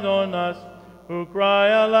signed on us, who cry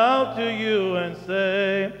aloud to you and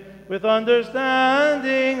say, with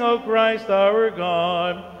understanding, O Christ our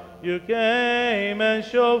God, you came and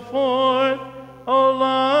showed forth, O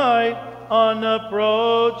light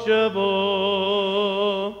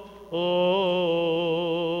unapproachable.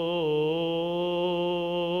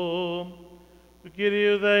 Του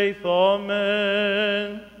Κυρίου δεηθόμεν.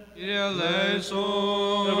 Kyrie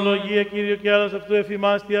eleison. Ευλογία Κύριου και άλλος αυτού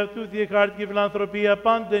εφημάστη αυτού διεχάρτη φιλανθρωπία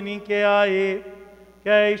πάντεν ειν και αε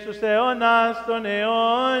και εις τους αιώνας των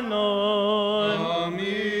αιώνων.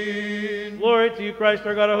 Amen. Glory to you, Christ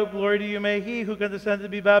our God, I hope glory to you. May he who condescended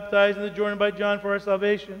to be baptized in the Jordan by John for our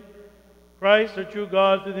salvation, Christ, our true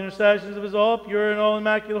God, through the intercessions of his all pure and all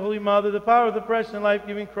immaculate Holy Mother, the power of the precious and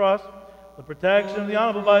life-giving cross, the protection of the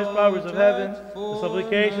honorable wise powers of heaven, the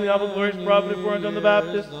supplication of the honorable glorious prophet of John the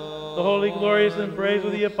Baptist, the holy, glorious, and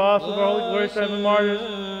praiseworthy apostles, our holy, glorious, and martyrs,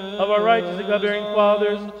 of our righteous and God-bearing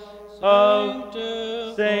fathers, of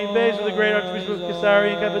Saint Basil, the great Archbishop of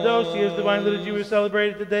Caesarea and Cappadocia, his divine liturgy was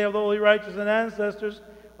celebrated today of the holy, righteous, and ancestors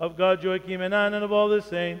of God, Joachim and Anna, and of all the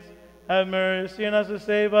saints. Have mercy on us and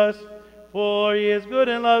save us, for he is good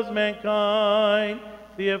and loves mankind.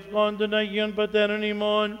 Theophany των Αγίων Πατέρων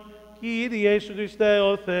ημών, Kyrie Iesou Christe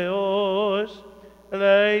ο Θεός,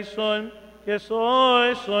 ελέησον και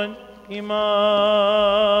σώησον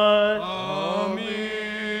ημάς.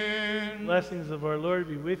 Amen. Blessings of our Lord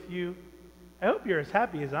be with you. I hope you're as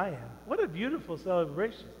happy as I am. What a beautiful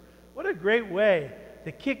celebration. What a great way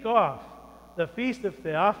to kick off the Feast of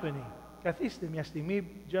Theophany. Καθίστε μια στιγμή,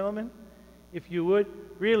 gentlemen. if you would.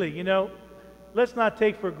 Really, let's not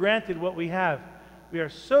take for granted what we have. We are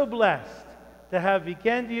so blessed to have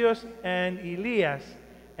Vikendios and Elias,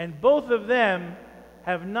 and both of them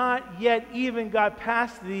have not yet even got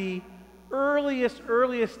past the earliest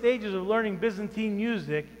stages of learning Byzantine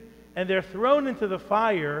music, and they're thrown into the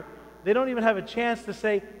fire. They don't even have a chance to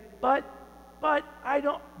say, but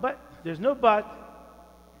there's no but.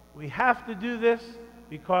 We have to do this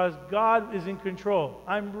because God is in control.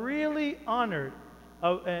 I'm really honored,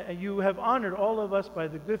 and you have honored all of us by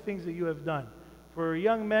the good things that you have done. For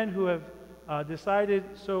young men who have decided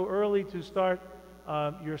so early to start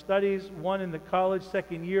your studies, one in the college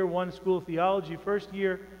second year, one school of theology first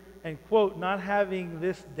year, and quote, not having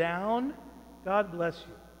this down, God bless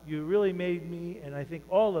you. You really made me, and I think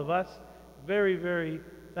all of us, very, very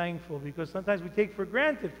thankful, because sometimes we take for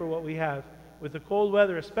granted for what we have. With the cold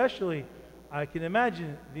weather especially, I can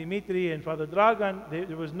imagine Dimitri and Father Dragan,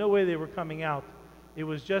 there was no way they were coming out. It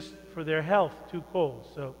was just for their health, too cold.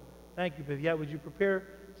 So thank you, Bivya. Would you prepare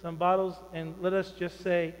some bottles? And let us just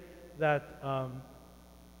say that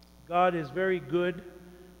God is very good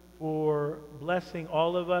for blessing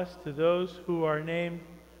all of us. To those who are named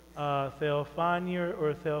Theophany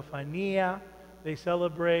or Theophania, they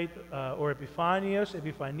celebrate, or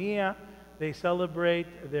Epiphania, they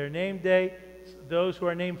celebrate their name day. Those who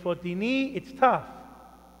are named Fotini, it's tough,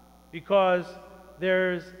 because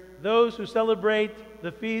there's those who celebrate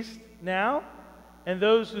the feast now, and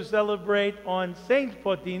those who celebrate on Saint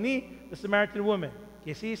Fotini, the Samaritan woman.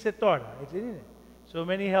 Que si se tora. So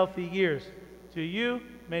many healthy years to you.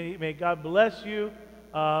 May God bless you.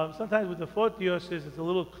 Sometimes with the Photios, it's a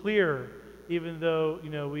little clearer, even though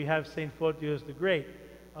we have Saint Photios the Great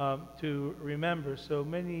to remember. So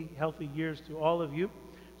many healthy years to all of you.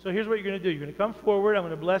 So here's what you're going to do. You're going to come forward. I'm going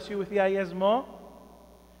to bless you with the ayesmo.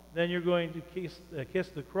 Then you're going to kiss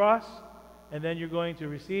the cross, and then you're going to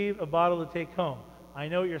receive a bottle to take home. I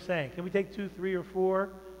know what you're saying. Can we take 2, 3, or 4?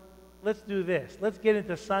 Let's do this. Let's get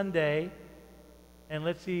into Sunday, and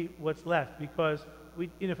let's see what's left, because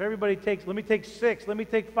if everybody takes, let me take 6, let me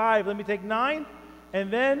take 5, let me take 9,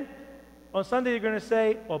 and then on Sunday you're going to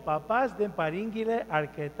say, O papas den paringile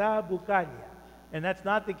arqueta bucalia. And that's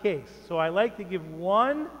not the case. So I like to give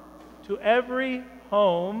 1 to every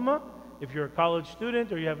home. If you're a college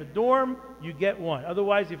student or you have a dorm, you get 1.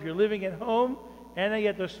 Otherwise, if you're living at home, ena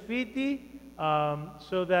ya to spiti,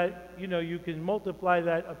 so that you can multiply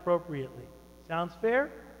that appropriately. Sounds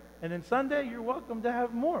fair? And then Sunday, you're welcome to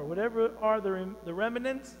have more. Whatever are the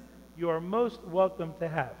remnants, you are most welcome to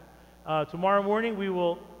have. Tomorrow morning, we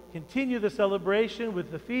will continue the celebration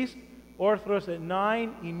with the feast, Orthros at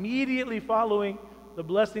 9, immediately following the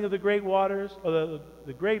blessing of the great waters, or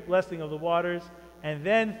the great blessing of the waters, and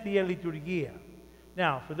then Thea Liturgia.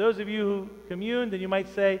 Now, for those of you who communed, then you might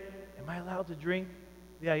say, am I allowed to drink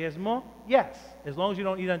the ayesmo? Yes, as long as you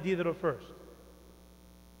don't eat andidero first.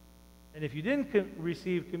 And if you didn't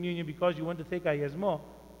receive communion because you wanted to take ayesmo,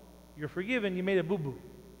 you're forgiven, you made a boo-boo.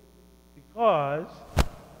 Because,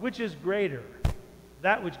 which is greater?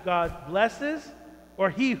 That which God blesses, or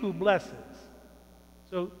he who blesses?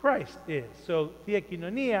 So Christ is. So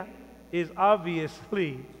Theophany is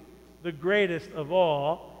obviously the greatest of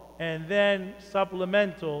all, and then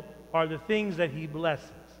supplemental are the things that he blesses.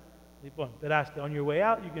 On your way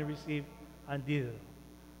out, you can receive andidero.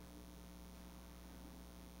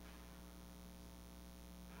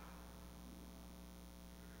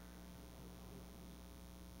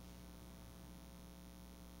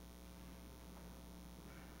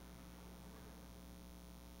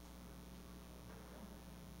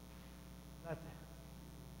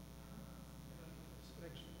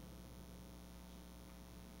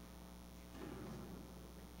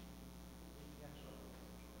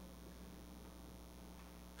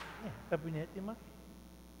 Gabinete, ma?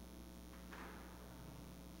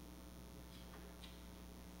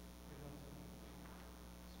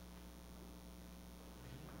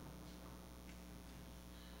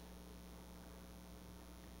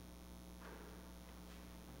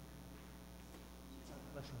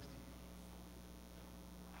 Blessings to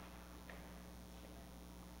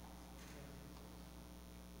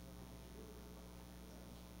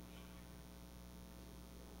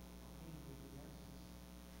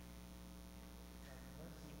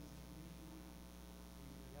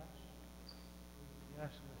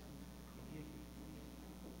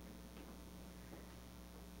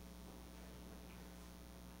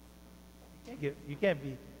you. You can't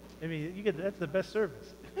be, I mean, that's the best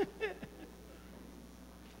service.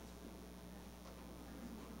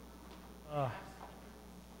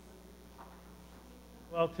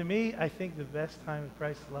 Well, to me, I think the best time of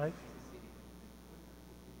Christ's life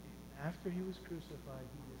after he was crucified,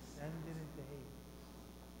 he descended into Hades.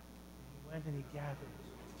 And he went and he gathered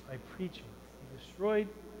by preaching. He destroyed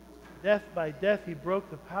death by death. He broke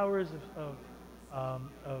the powers of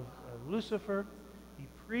Lucifer. He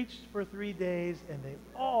preached for 3 days, and they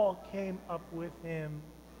all came up with him.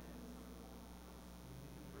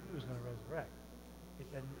 He was going to resurrect. It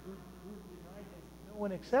said, who denied him? No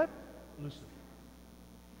one except Lucifer.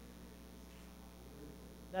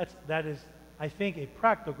 That is, I think, a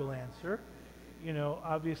practical answer. You know,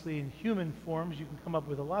 obviously in human forms, you can come up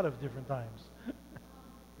with a lot of different times.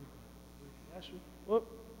 Whoop,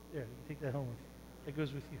 there, you can take that home with you. That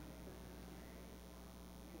goes with you.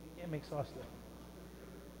 You can't make sauce though.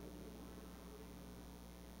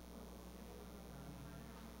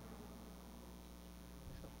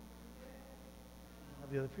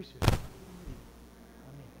 The other priesthood. Amen.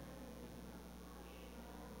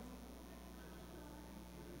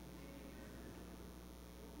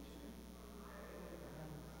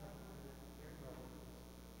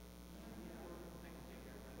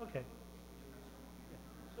 Okay.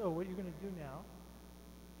 So what you're going to do now